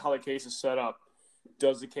at how the case is set up.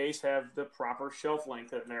 Does the case have the proper shelf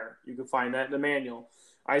length in there? You can find that in the manual.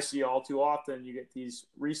 I see all too often you get these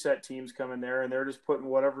reset teams come in there and they're just putting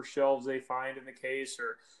whatever shelves they find in the case,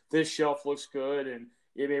 or this shelf looks good and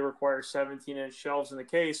it may require 17-inch shelves in the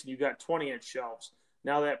case and you got 20-inch shelves.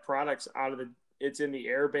 Now that product's it's in the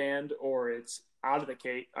air band, or it's out of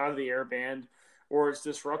the air band, or it's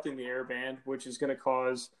disrupting the air band, which is going to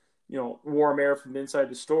cause warm air from inside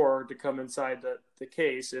the store to come inside the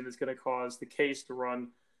case, and it's going to cause the case to run,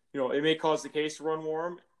 it may cause the case to run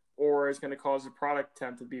warm, or it's going to cause the product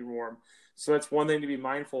temp to be warm. So that's one thing to be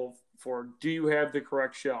mindful for. Do you have the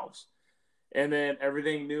correct shelves? And then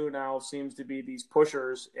everything new now seems to be these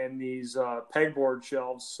pushers and these pegboard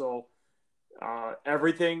shelves. So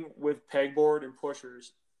everything with pegboard and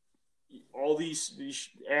pushers, all these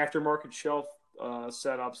aftermarket shelf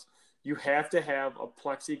setups, you have to have a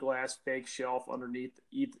plexiglass fake shelf underneath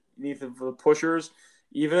of the pushers.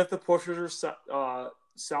 Even if the pushers are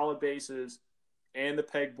solid bases and the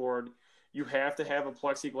pegboard, you have to have a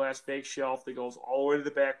plexiglass fake shelf that goes all the way to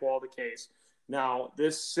the back wall of the case. Now,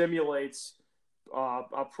 this simulates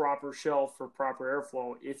a proper shelf for proper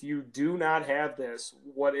airflow. If you do not have this,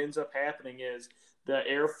 what ends up happening is the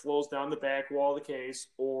air flows down the back wall of the case,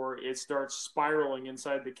 or it starts spiraling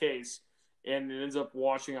inside the case, and it ends up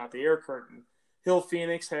washing out the air curtain. Hill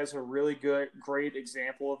Phoenix has a really great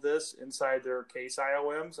example of this inside their case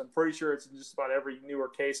IOMs. I'm pretty sure it's in just about every newer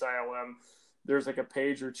case IOM. There's a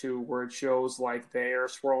page or two where it shows the air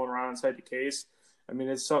swirling around inside the case. I mean,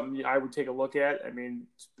 it's something I would take a look at. I mean,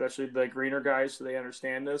 especially the greener guys, so they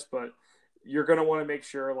understand this. But you're going to want to make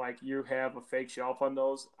sure you have a fake shelf on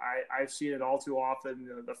those. I've seen it all too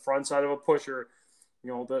often. The front side of a pusher,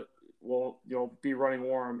 that will be running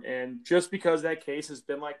warm. And just because that case has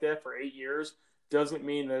been like that for 8 years doesn't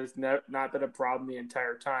mean that it's not been a problem the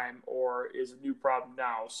entire time or is a new problem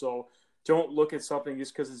now. So don't look at something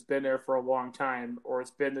just because it's been there for a long time or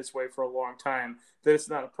it's been this way for a long time that it's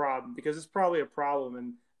not a problem, because it's probably a problem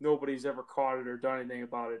and nobody's ever caught it or done anything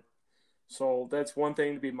about it. So that's one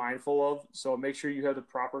thing to be mindful of. So make sure you have the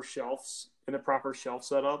proper shelves and the proper shelf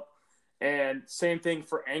setup. And same thing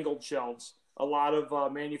for angled shelves. A lot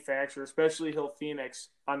of manufacturers, especially Hill Phoenix,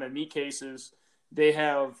 on the meat cases, they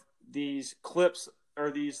have these clips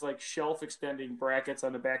or these shelf extending brackets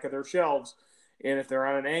on the back of their shelves. And if they're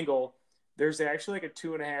on an angle, there's actually a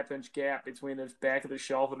 2.5-inch gap between the back of the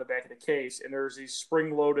shelf and the back of the case. And there's these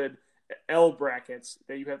spring-loaded L brackets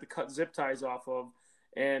that you have to cut zip ties off of.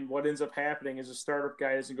 And what ends up happening is the startup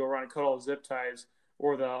guy doesn't go around and cut all the zip ties,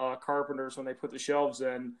 or the carpenters, when they put the shelves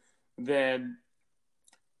in, then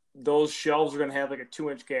those shelves are going to have a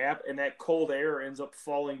 2-inch gap, and that cold air ends up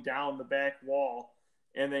falling down the back wall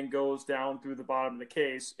and then goes down through the bottom of the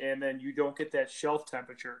case, and then you don't get that shelf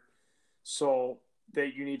temperature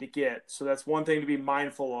that you need to get. So that's one thing to be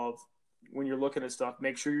mindful of when you're looking at stuff.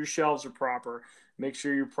 Make sure your shelves are proper. Make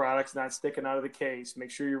sure your product's not sticking out of the case. Make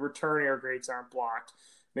sure your return air grates aren't blocked.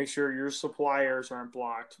 Make sure your supply areas aren't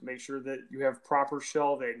blocked. Make sure that you have proper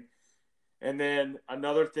shelving. And then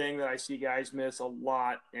another thing that I see guys miss a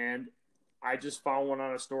lot, and I just found one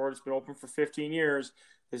on a store that's been open for 15 years.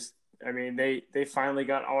 Is I mean, they finally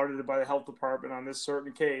got audited by the health department on this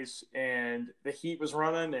certain case, and the heat was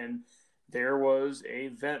running, and there was a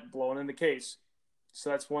vent blown in the case. So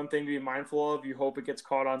that's one thing to be mindful of. You hope it gets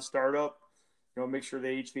caught on startup. Make sure the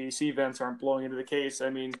HVAC vents aren't blowing into the case. I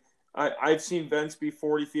mean, I've seen vents be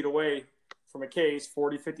 40 feet away from a case,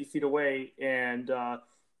 40, 50 feet away, and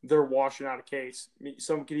they're washing out a case.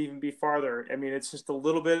 Some could even be farther. I mean, it's just a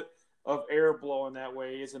little bit of air blowing that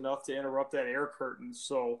way is enough to interrupt that air curtain.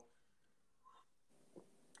 So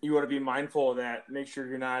you want to be mindful of that. Make sure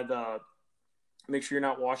you're not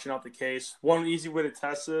washing out the case. One easy way to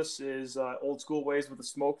test this is old school ways with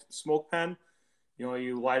a smoke pen.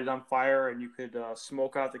 You light it on fire and you could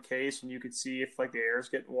smoke out the case, and you could see if like the air is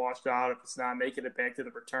getting washed out, if it's not making it back to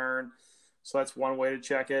the return. So that's one way to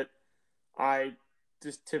check it. I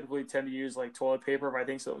just typically tend to use like toilet paper if I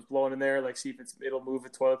think something's blowing in there, like see if it'll move the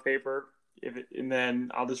toilet paper. And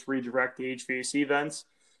then I'll just redirect the HVAC vents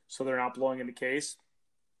so they're not blowing in the case.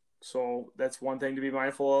 So that's one thing to be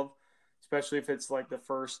mindful of, especially if it's like the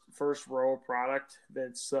first row of product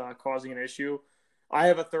that's causing an issue. I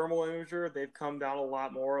have a thermal imager. They've come down a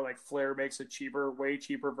lot more. Like Flare makes a way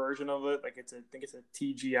cheaper version of it. Like I think it's a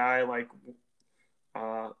TGI like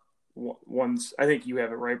ones. I think you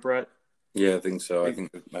have it right, Brett. Yeah, I think so. I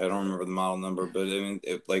don't remember the model number, but I mean,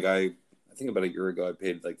 I think about a year ago I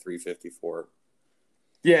paid like $350 for it.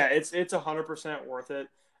 Yeah, it's 100% worth it.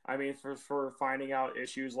 I mean, for finding out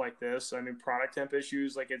issues like this, I mean, product temp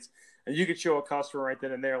issues, like and you could show a customer right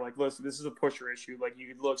then and there, like, listen, this is a pusher issue. Like,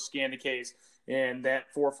 you could scan the case, and that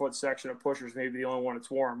 4-foot section of pushers may be the only one that's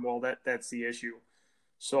warm. Well, that's the issue.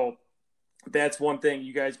 So that's one thing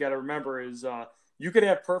you guys got to remember is you could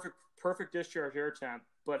have perfect discharge air temp,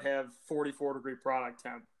 but have 44-degree product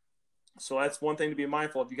temp. So that's one thing to be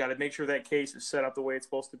mindful of. You got to make sure that case is set up the way it's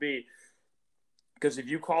supposed to be. Because if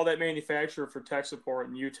you call that manufacturer for tech support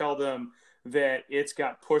and you tell them that it's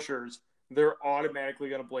got pushers, they're automatically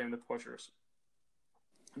going to blame the pushers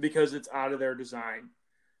because it's out of their design.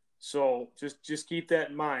 So just keep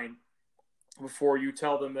that in mind before you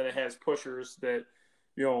tell them that it has pushers. That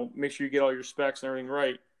make sure you get all your specs and everything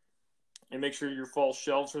right, and make sure your false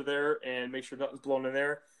shelves are there, and make sure nothing's blown in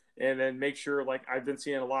there, and then make sure, like I've been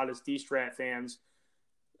seeing a lot of D-Strat fans,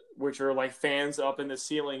 which are like fans up in the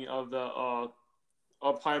ceiling of the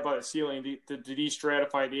up high by the ceiling to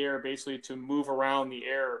de-stratify the air, basically to move around the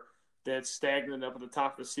air that's stagnant up at the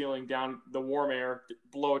top of the ceiling down the warm air,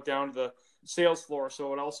 blow it down to the sales floor.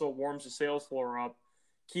 So it also warms the sales floor up,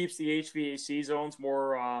 keeps the HVAC zones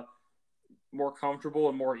more comfortable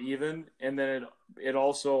and more even. And then it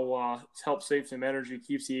also helps save some energy,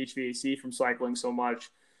 keeps the HVAC from cycling so much.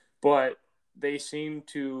 But they seem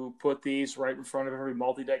to put these right in front of every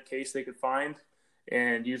multi-deck case they could find,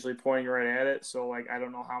 and usually pointing right at it. So, like, I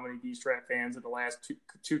don't know how many D-Strat fans in the last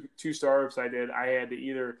two startups I did, I had to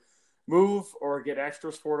either move or get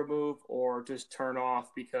extras for to move or just turn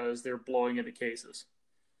off because they're blowing into cases.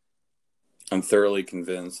 I'm thoroughly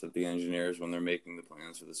convinced that the engineers, when they're making the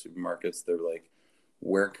plans for the supermarkets, they're like,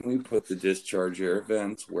 where can we put the discharge air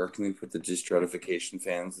vents? Where can we put the destratification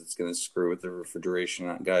fans that's going to screw with the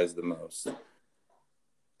refrigeration guys the most?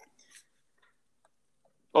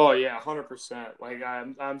 Oh yeah, 100%. Like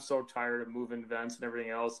I'm so tired of moving vents and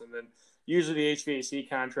everything else, and then usually the HVAC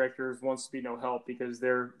contractors wants to be no help because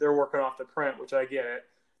they're working off the print, which I get it.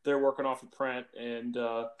 They're working off the print, and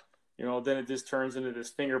then it just turns into this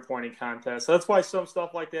finger pointing contest. So that's why some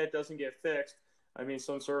stuff like that doesn't get fixed. I mean,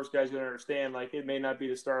 some service guys don't understand. Like, it may not be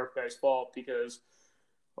the startup guy's fault because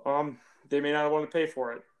they may not want to pay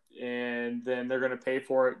for it, and then they're going to pay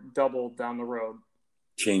for it double down the road.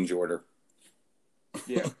 Change order.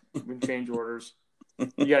 Yeah, change orders.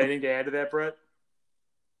 You got anything to add to that, Brett?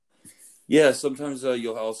 Yeah, sometimes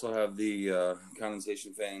you'll also have the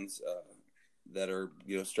condensation fans that are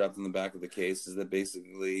strapped in the back of the cases that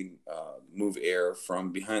basically move air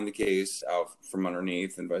from behind the case out from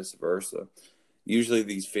underneath and vice versa. Usually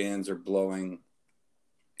these fans are blowing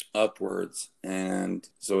upwards, and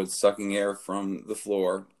so it's sucking air from the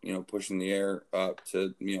floor, pushing the air up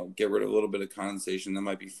to get rid of a little bit of condensation that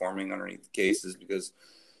might be forming underneath the cases, because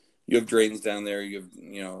you have drains down there, you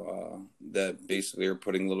have that basically are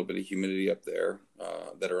putting a little bit of humidity up there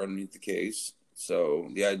that are underneath the case. So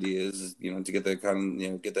the idea is to get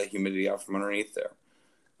that get that humidity out from underneath there.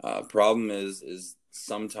 Problem is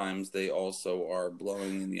sometimes they also are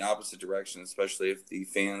blowing in the opposite direction, especially if the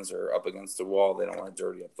fans are up against the wall. They don't want to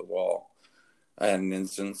dirty up the wall. I had an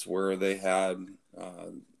instance where they had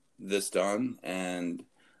this done, and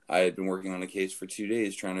I had been working on a case for 2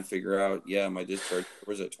 days trying to figure out, yeah, my discharge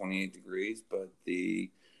was at 28 degrees, but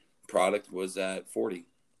the product was at 40,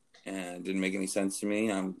 and it didn't make any sense to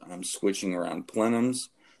me. I'm switching around plenums.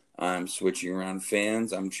 I'm switching around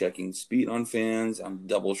fans. I'm checking speed on fans. I'm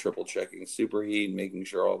double, triple checking superheat, making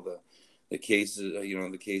sure all the cases,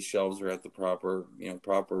 the case shelves are at the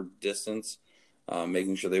proper distance,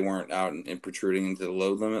 making sure they weren't out and protruding into the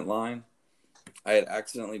load limit line. I had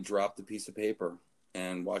accidentally dropped a piece of paper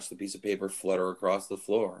and watched the piece of paper flutter across the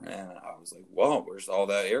floor. And I was like, whoa, where's all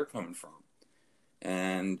that air coming from?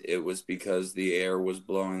 And it was because the air was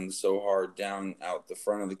blowing so hard down out the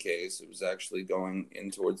front of the case, it was actually going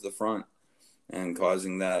in towards the front and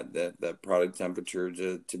causing that product temperature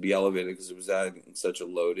to be elevated because it was adding such a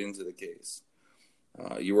load into the case.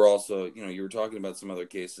 You were also, you were talking about some other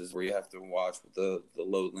cases where you have to watch with the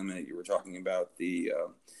load limit. You were talking about the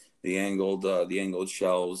angled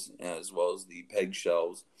shelves as well as the peg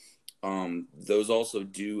shelves. Those also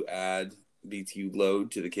do add BTU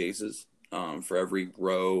load to the cases. For every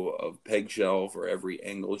row of peg shelf or every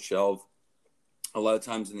angled shelf. A lot of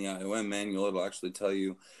times in the IOM manual, it'll actually tell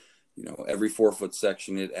you, every 4-foot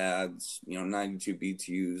section, it adds, 92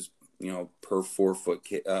 BTUs, per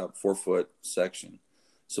 4-foot section.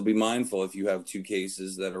 So be mindful if you have two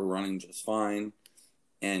cases that are running just fine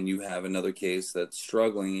and you have another case that's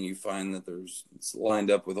struggling and you find that it's lined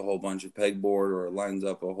up with a whole bunch of pegboard or it lines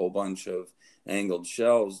up a whole bunch of angled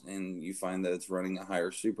shelves and you find that it's running a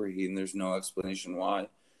higher superheat and there's no explanation why,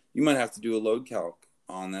 you might have to do a load calc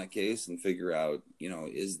on that case and figure out,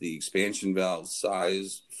 is the expansion valve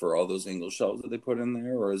size for all those angled shelves that they put in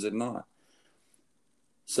there or is it not?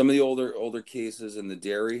 Some of the older cases in the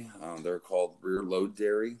dairy, they're called rear load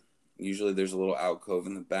dairy. Usually there's a little alcove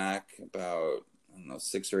in the back about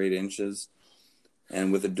 6 or 8 inches,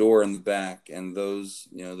 and with a door in the back. And those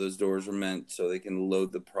doors are meant so they can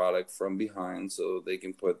load the product from behind, so they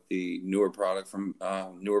can put the newer product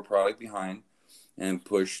behind, and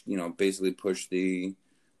basically push the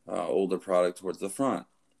older product towards the front.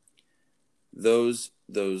 Those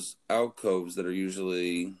alcoves that are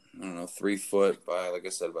usually 3 foot by, like I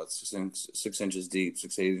said, about 6 inches deep,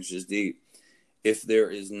 6-8 inches deep. If there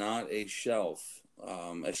is not a shelf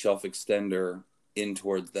extender in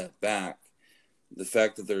towards that back, the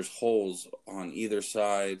fact that there's holes on either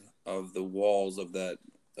side of the walls of that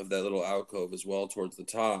little alcove as well towards the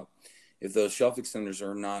top, if those shelf extenders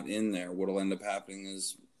are not in there, what will end up happening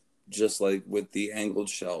is, just like with the angled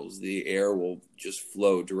shelves, the air will just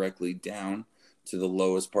flow directly down to the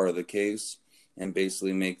lowest part of the case and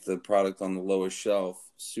basically make the product on the lowest shelf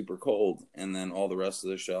super cold, and then all the rest of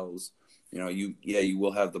the shelves, you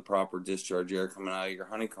will have the proper discharge air coming out of your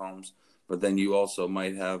honeycombs, but then you also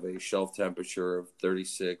might have a shelf temperature of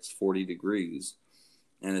 36, 40 degrees,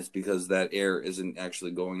 and it's because that air isn't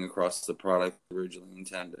actually going across the product originally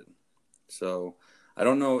intended. So I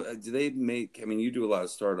don't know, do they make, you do a lot of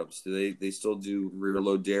startups, do they still do rear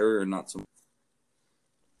load dairy or not so much?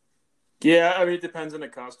 Yeah, it depends on the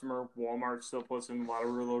customer. Walmart still puts in a lot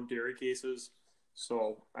of rear load dairy cases.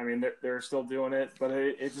 So, they're still doing it, but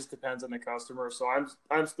it just depends on the customer. So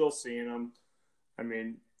I'm still seeing them.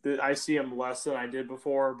 I see them less than I did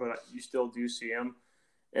before, but you still do see them.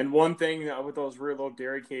 And one thing with those rear load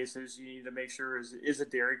dairy cases, you need to make sure is a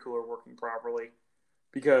dairy cooler working properly.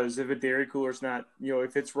 Because if a dairy cooler's not,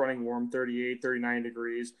 if it's running warm 38, 39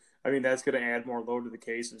 degrees, that's going to add more load to the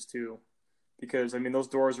cases too. Because, those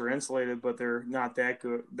doors are insulated, but they're not that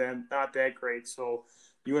good, then not that great. So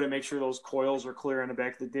you want to make sure those coils are clear on the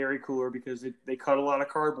back of the dairy cooler, because they cut a lot of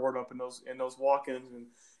cardboard up in those walk-ins, and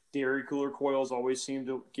dairy cooler coils always seem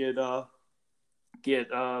to get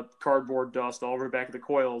cardboard dust all over the back of the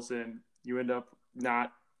coils, and you end up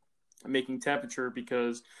not making temperature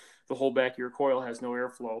because the whole back of your coil has no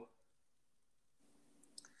airflow.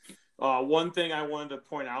 One thing I wanted to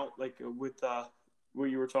point out, like with what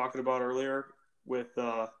you were talking about earlier, with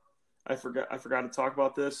I forgot to talk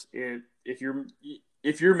about this. If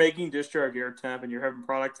you're making discharge air temp and you're having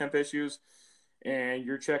product temp issues, and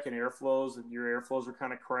you're checking airflows and your airflows are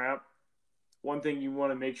kind of crap, one thing you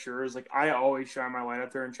want to make sure is, like, I always shine my light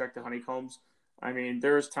up there and check the honeycombs.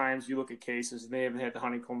 There's times you look at cases and they haven't had the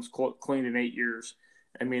honeycombs cleaned in 8 years.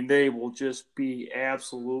 They will just be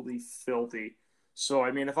absolutely filthy. So,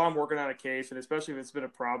 if I'm working on a case, and especially if it's been a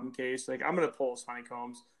problem case, like, I'm going to pull those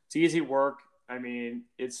honeycombs. It's easy work.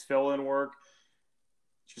 It's fill-in work.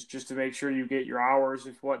 Just to make sure you get your hours,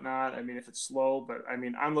 if whatnot. If it's slow, but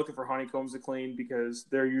I'm looking for honeycombs to clean because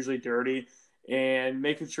they're usually dirty, and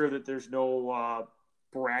making sure that there's no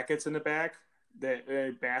brackets in the back.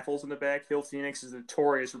 baffles in the back. Hill Phoenix is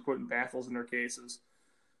notorious for putting baffles in their cases.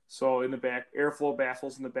 So in the back, airflow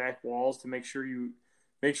baffles in the back walls to make sure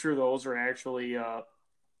those are actually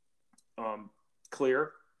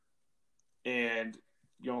clear and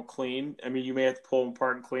clean. I mean, you may have to pull them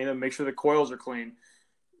apart and clean them. Make sure the coils are clean.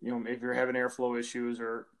 If you're having airflow issues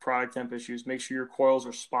or product temp issues, make sure your coils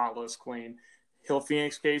are spotless, clean. Hill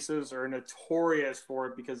Phoenix cases are notorious for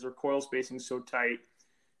it because their coil spacing is so tight.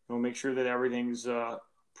 Make sure that everything's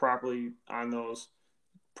properly on those,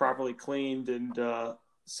 properly cleaned and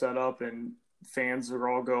set up, and fans are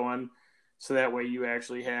all going, so that way you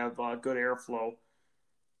actually have good airflow.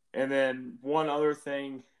 And then one other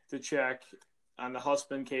thing to check on the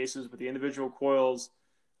husband cases with the individual coils,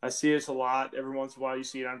 I see this a lot. Every once in a while you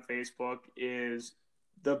see it on Facebook, is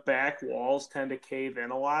the back walls tend to cave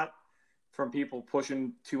in a lot from people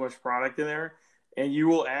pushing too much product in there. And you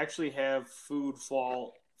will actually have food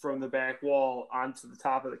fall from the back wall onto the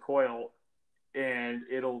top of the coil, and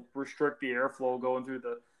it'll restrict the airflow going through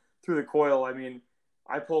the coil. I mean,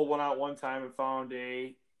 I pulled one out one time and found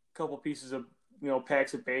a couple pieces of,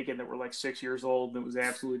 packs of bacon that were like 6 years old, and it was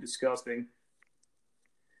absolutely disgusting.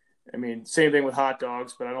 I mean, same thing with hot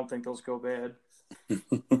dogs, but I don't think those go bad.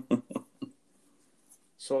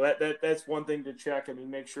 So that's one thing to check. I mean,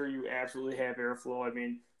 make sure you absolutely have airflow. I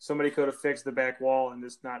mean, somebody could have fixed the back wall and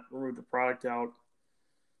just not removed the product out.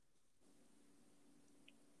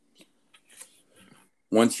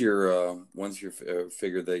 Once you're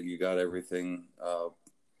figured that you got everything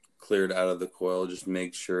cleared out of the coil, just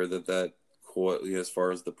make sure that coil, as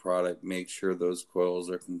far as the product, make sure those coils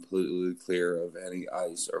are completely clear of any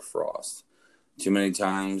ice or frost. Too many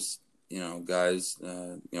times, guys,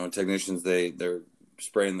 technicians, they're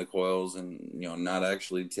spraying the coils and, not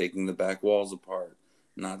actually taking the back walls apart,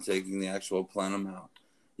 not taking the actual plenum out.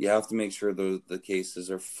 You have to make sure the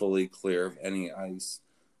cases are fully clear of any ice,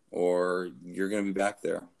 or you're going to be back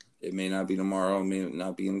there. It may not be tomorrow, it may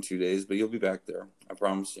not be in 2 days, but you'll be back there. I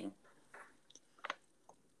promise you.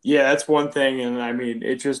 Yeah, that's one thing. And I mean,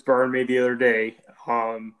 it just burned me the other day.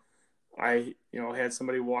 I had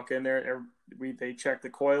somebody walk in there. They checked the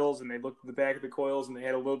coils and they looked at the back of the coils and they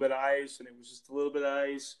had a little bit of ice, and it was just a little bit of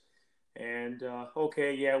ice. And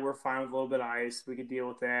okay, yeah, we're fine with a little bit of ice. We could deal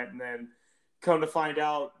with that. And then come to find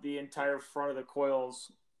out, the entire front of the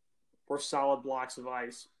coils were solid blocks of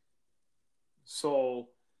ice. So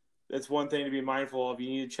that's one thing to be mindful of. You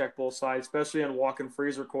need to check both sides, especially on walk-in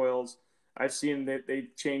freezer coils. I've seen that they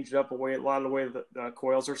changed up a lot of the way that the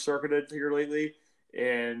coils are circuited here lately,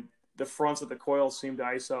 and the fronts of the coils seem to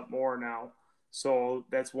ice up more now. So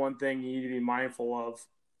that's one thing you need to be mindful of,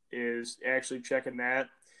 is actually checking that.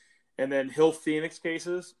 And then Hill Phoenix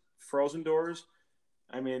cases, frozen doors,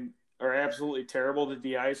 I mean, are absolutely terrible to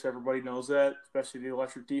de-ice. Everybody knows that, especially the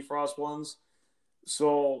electric defrost ones.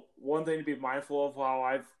 So one thing to be mindful of,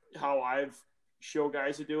 how I've show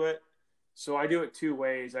guys to do it. So I do it two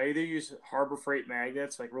ways. I either use Harbor Freight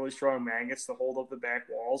magnets, like really strong magnets, to hold up the back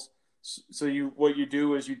walls. So what you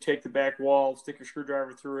do is you take the back wall, stick your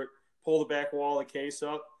screwdriver through it, pull the back wall of the case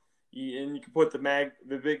up, and you can put the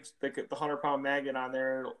 100-pound magnet on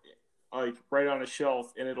there, like right on a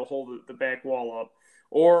shelf, and it'll hold the back wall up.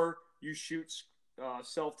 Or you shoot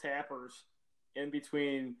self tappers in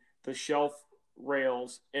between the shelf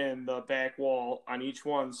rails and the back wall on each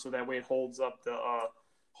one, so that way it holds up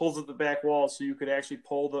the back wall, so you could actually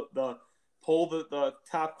pull the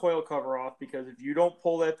top coil cover off, because if you don't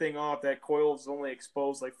pull that thing off, that coil is only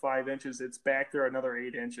exposed like 5 inches. It's back there another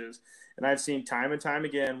 8 inches. And I've seen time and time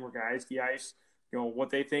again where guys de-ice, what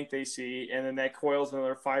they think they see, and then that coil's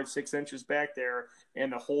another 5-6 inches back there,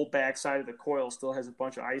 and the whole back side of the coil still has a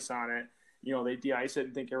bunch of ice on it. They de-ice it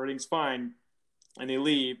and think everything's fine, and they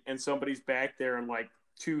leave, and somebody's back there, and like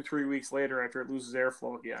 2-3 weeks later, after it loses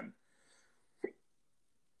airflow again.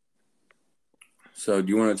 So do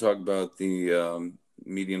you want to talk about the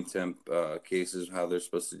medium temp cases, how they're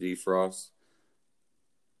supposed to defrost?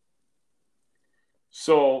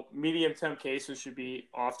 So medium temp cases should be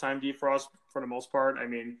off-time defrost for the most part. I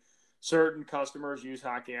mean, certain customers use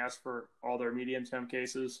hot gas for all their medium temp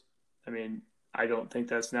cases. I mean, I don't think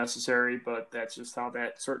that's necessary, but that's just how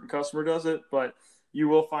that certain customer does it. But you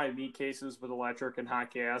will find meat cases with electric and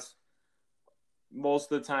hot gas.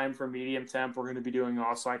 Most of the time for medium temp, we're going to be doing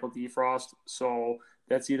off-cycle defrost. So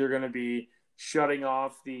that's either going to be shutting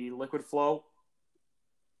off the liquid flow.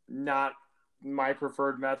 Not my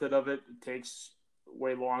preferred method of it. It takes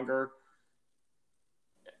way longer.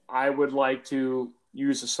 I would like to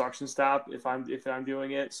use a suction stop if I'm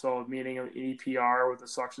doing it. So meaning an EPR with a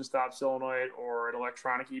suction stop solenoid or an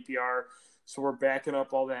electronic EPR. So we're backing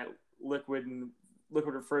up all that liquid and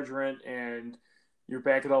liquid refrigerant and you're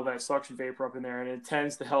backing all that suction vapor up in there, and it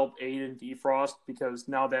tends to help aid in defrost because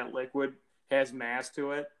now that liquid has mass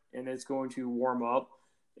to it and it's going to warm up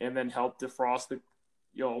and then help defrost the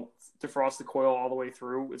coil all the way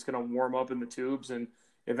through. It's going to warm up in the tubes and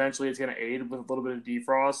eventually it's going to aid with a little bit of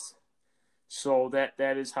defrost. So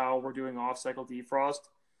that is how we're doing off-cycle defrost.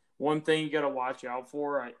 One thing you got to watch out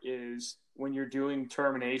for is when you're doing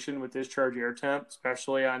termination with discharge air temp,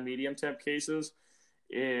 especially on medium temp cases,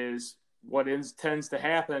 is what tends to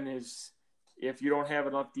happen is if you don't have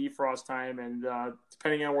enough defrost time and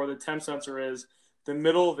depending on where the temp sensor is, the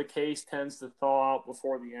middle of the case tends to thaw out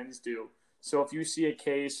before the ends do. So if you see a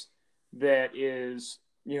case that is,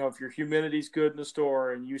 if your humidity's good in the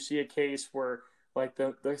store and you see a case where like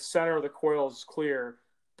the center of the coil is clear,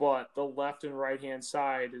 but the left and right-hand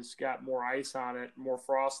side has got more ice on it, more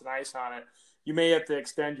frost and ice on it, you may have to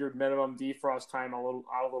extend your minimum defrost time a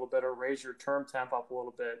little bit or raise your term temp up a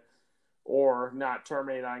little bit or not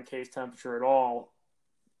terminate on case temperature at all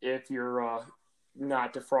if you're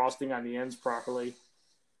not defrosting on the ends properly.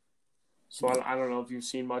 So I don't know if you've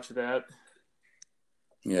seen much of that.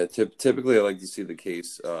 Yeah, typically I like to see the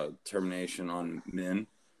case termination on min.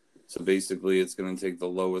 So basically it's going to take the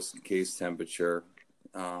lowest case temperature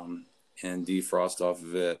and defrost off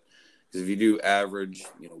of it. Because if you do average,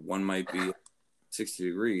 one might be 60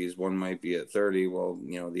 degrees, one might be at 30. Well,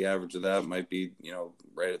 the average of that might be,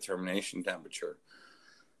 right at termination temperature.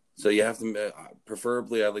 So you have to,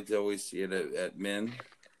 preferably, I like to always see it at min.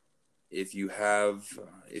 If you have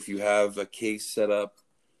a case set up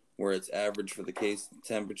where it's average for the case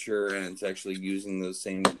temperature and it's actually using the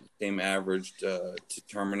same average to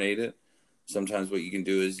terminate it, sometimes what you can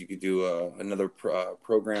do is you could do another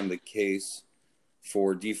program the case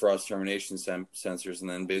for defrost termination sensors and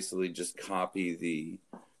then basically just copy the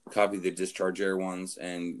discharge air ones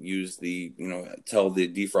and use tell the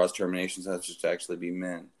defrost termination sensors to actually be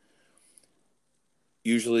min.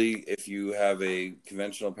 Usually, if you have a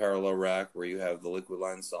conventional parallel rack where you have the liquid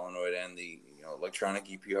line solenoid and the electronic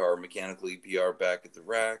EPR or mechanical EPR back at the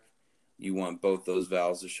rack, you want both those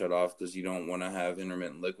valves to shut off because you don't want to have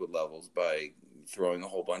intermittent liquid levels by throwing a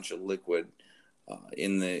whole bunch of liquid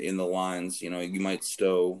in the lines. You might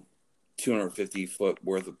stow 250 foot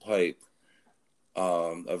worth of pipe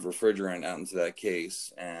of refrigerant out into that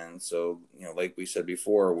case, and so like we said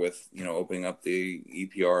before, with opening up the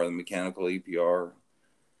EPR, the mechanical EPR.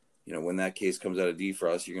 When that case comes out of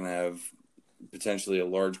defrost, you're going to have potentially a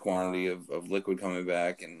large quantity of liquid coming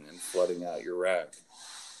back and flooding out your rack.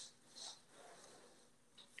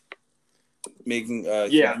 Making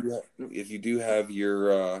if you do have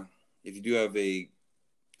a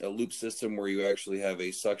loop system where you actually have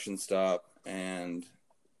a suction stop and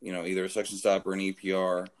either a suction stop or an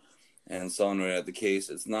EPR and solenoid at the case,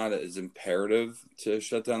 it's not as imperative to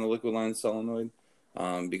shut down the liquid line solenoid.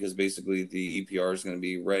 Because basically the EPR is going to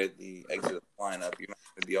be right at the exit of the lineup. You're not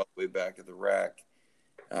going to be all the way back at the rack,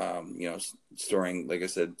 storing, like I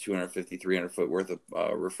said, 250, 300 foot worth of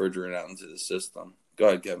refrigerant out into the system. Go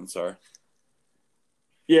ahead, Kevin. Sorry.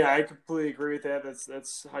 Yeah, I completely agree with that.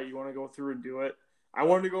 That's how you want to go through and do it. I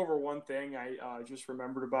wanted to go over one thing I just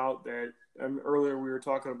remembered about that earlier. We were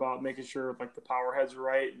talking about making sure like the power heads are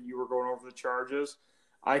right, and you were going over the charges.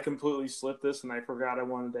 I completely slipped this, and I forgot I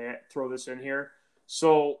wanted to throw this in here.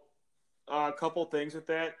 So a couple things with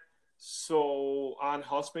that. So on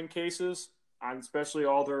Husband cases, on especially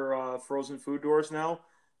all their frozen food doors now,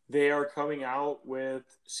 they are coming out with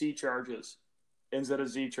C charges instead of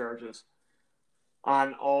Z charges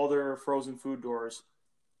on all their frozen food doors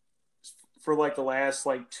for like the last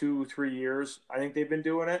 2-3 years. I think they've been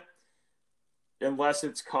doing it, unless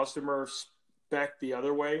it's customer spec the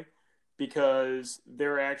other way, because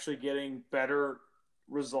they're actually getting better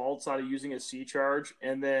results out of using a C charge.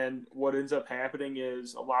 And then what ends up happening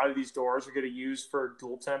is a lot of these doors are getting used for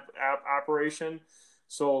dual temp operation,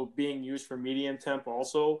 so being used for medium temp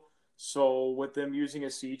also. So with them using a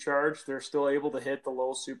C charge, they're still able to hit the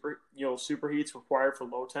low superheats required for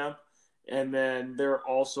low temp, and then they're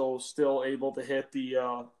also still able to hit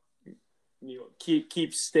the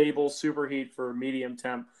keep stable superheat for medium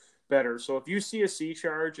temp better. So if you see a C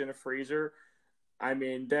charge in a freezer, I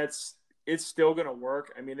mean it's still going to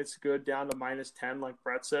work. I mean, it's good down to -10, like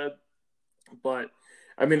Brett said. But,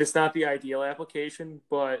 I mean, it's not the ideal application,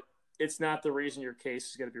 but it's not the reason your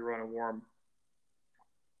case is going to be running warm.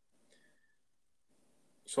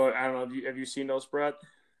 So, I don't know. Have you seen those, Brett?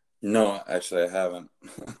 No, actually, I haven't.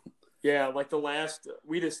 Yeah, like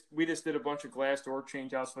we just did a bunch of glass door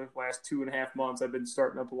changeouts for the last 2.5 months. I've been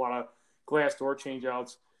starting up a lot of glass door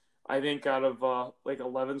changeouts. I think out of like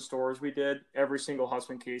 11 stores we did, every single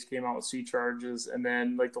Husman case came out with C charges, and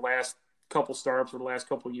then like the last couple startups or the last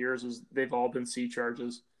couple years is they've all been C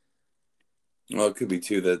charges. Well, it could be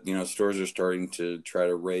too that stores are starting to try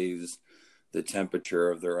to raise the temperature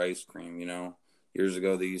of their ice cream. Years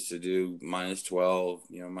ago they used to do -12,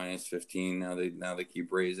 -15. Now they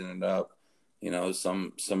keep raising it up.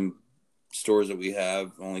 Some stores that we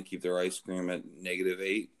have only keep their ice cream at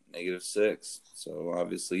 -8, -6. So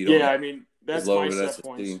obviously you don't Yeah, want I mean as that's low my of an set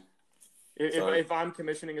points. SSD. If I'm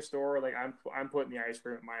commissioning a store, like I'm putting the ice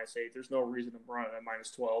cream at -8. There's no reason to run it at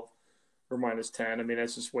 -12 or -10. I mean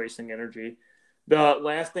that's just wasting energy. The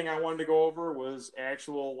last thing I wanted to go over was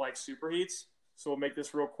actual like superheats. So we'll make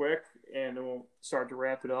this real quick and then we'll start to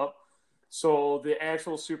wrap it up. So the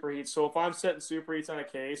actual superheats. So if I'm setting superheats on a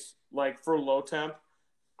case, like for low temp,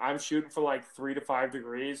 I'm shooting for like 3 to 5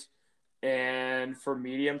 degrees. And for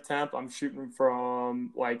medium temp, I'm shooting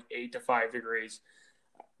from like 8 to 5 degrees.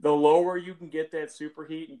 The lower you can get that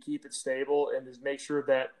superheat and keep it stable and just make sure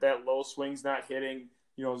that that low swing's not hitting,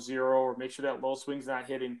 0, or make sure that low swing's not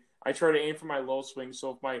hitting. I try to aim for my low swing.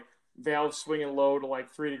 So if my valve's swinging low to like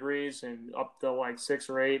 3 degrees and up to like 6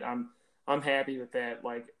 or 8, I'm happy with that.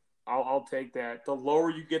 Like I'll take that. The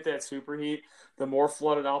lower you get that superheat, the more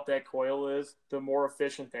flooded out that coil is, the more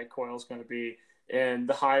efficient that coil is going to be, and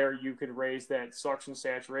the higher you could raise that suction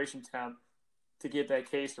saturation temp to get that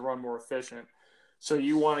case to run more efficient. So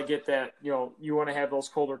you want to get that, you want to have those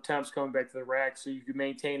colder temps coming back to the rack so you can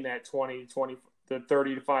maintain that 20 to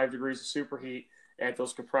 30 to 5 degrees of superheat at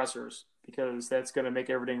those compressors, because that's going to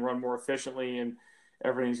make everything run more efficiently and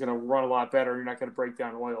everything's going to run a lot better. You're not going to break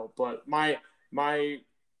down oil. But my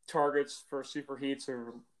targets for superheats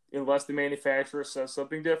are, unless the manufacturer says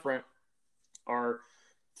something different, are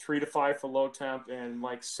 3 to 5 for low temp and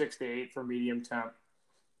like 6 to 8 for medium temp.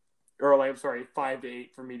 Or like, I'm sorry, 5 to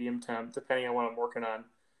 8 for medium temp, depending on what I'm working on.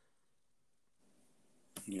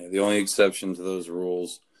 Yeah, the only exception to those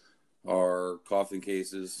rules are coffin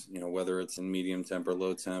cases, whether it's in medium temp or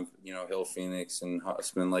low temp. Hill Phoenix and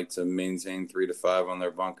Husman like to maintain 3 to 5 on their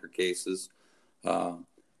bunker cases.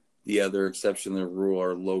 The other exception to the rule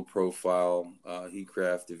are low profile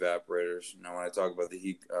Heatcraft evaporators. Now, when I talk about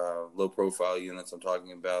the low profile units, I'm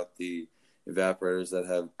talking about the evaporators that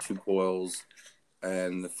have 2 coils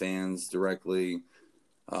and the fans directly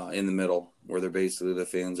in the middle, where the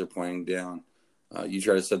fans are pointing down. You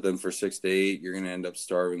try to set them for 6 to 8, you're going to end up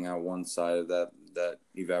starving out one side of that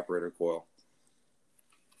evaporator coil.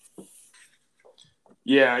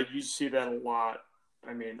 Yeah, you see that a lot.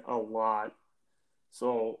 I mean, a lot.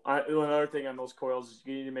 So another thing on those coils is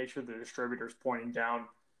you need to make sure the distributor's pointing down,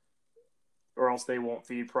 or else they won't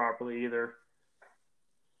feed properly either.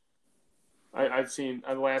 I've seen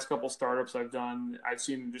on the last couple startups I've done, I've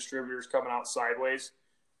seen the distributors coming out sideways,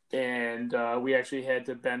 and we actually had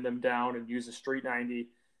to bend them down and use a Street 90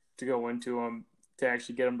 to go into them to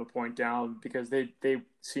actually get them to point down, because they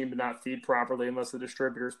seem to not feed properly unless the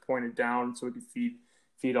distributor's pointed down so it can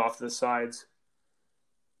feed off to the sides.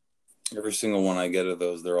 Every single one I get of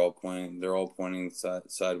those, they're all pointing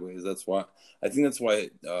sideways. I think that's why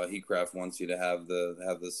Heatcraft wants you to have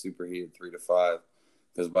the superheated 3 to 5,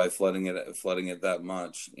 because by flooding it that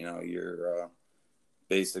much, you're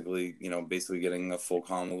basically getting a full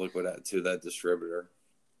column of liquid to that distributor.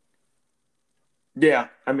 Yeah,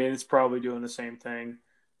 I mean it's probably doing the same thing.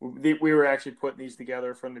 We were actually putting these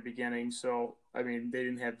together from the beginning, so I mean they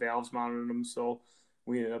didn't have valves mounted in them, so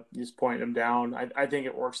we ended up just pointing them down. I think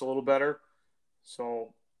it works a little better.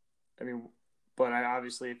 So, I mean, but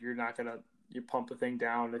obviously if you're not gonna pump the thing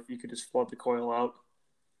down, if you could just flood the coil out.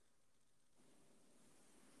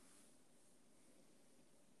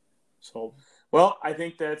 So, well, I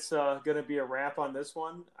think that's going to be a wrap on this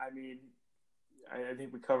one. I mean, I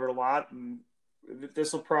think we covered a lot, and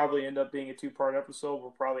this will probably end up being a 2-part episode. We'll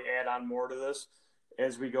probably add on more to this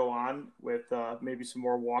as we go on with maybe some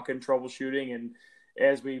more walk-in troubleshooting, and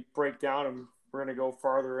as we break down, and we're going to go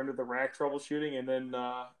farther into the rack troubleshooting, and then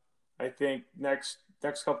I think next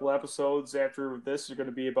couple episodes after this are going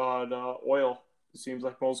to be about oil. It seems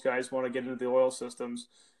like most guys want to get into the oil systems.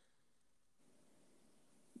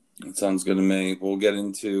 It sounds good to me. We'll get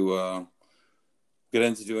into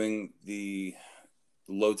doing the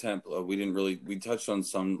low temp. We touched on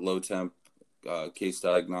some low temp case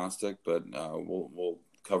diagnostic, but we'll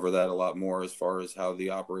cover that a lot more as far as how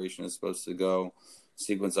the operation is supposed to go,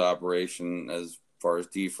 sequence operation as far as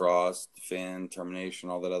defrost, fan termination,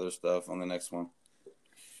 all that other stuff on the next one.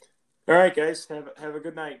 All right, guys, have a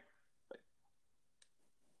good night.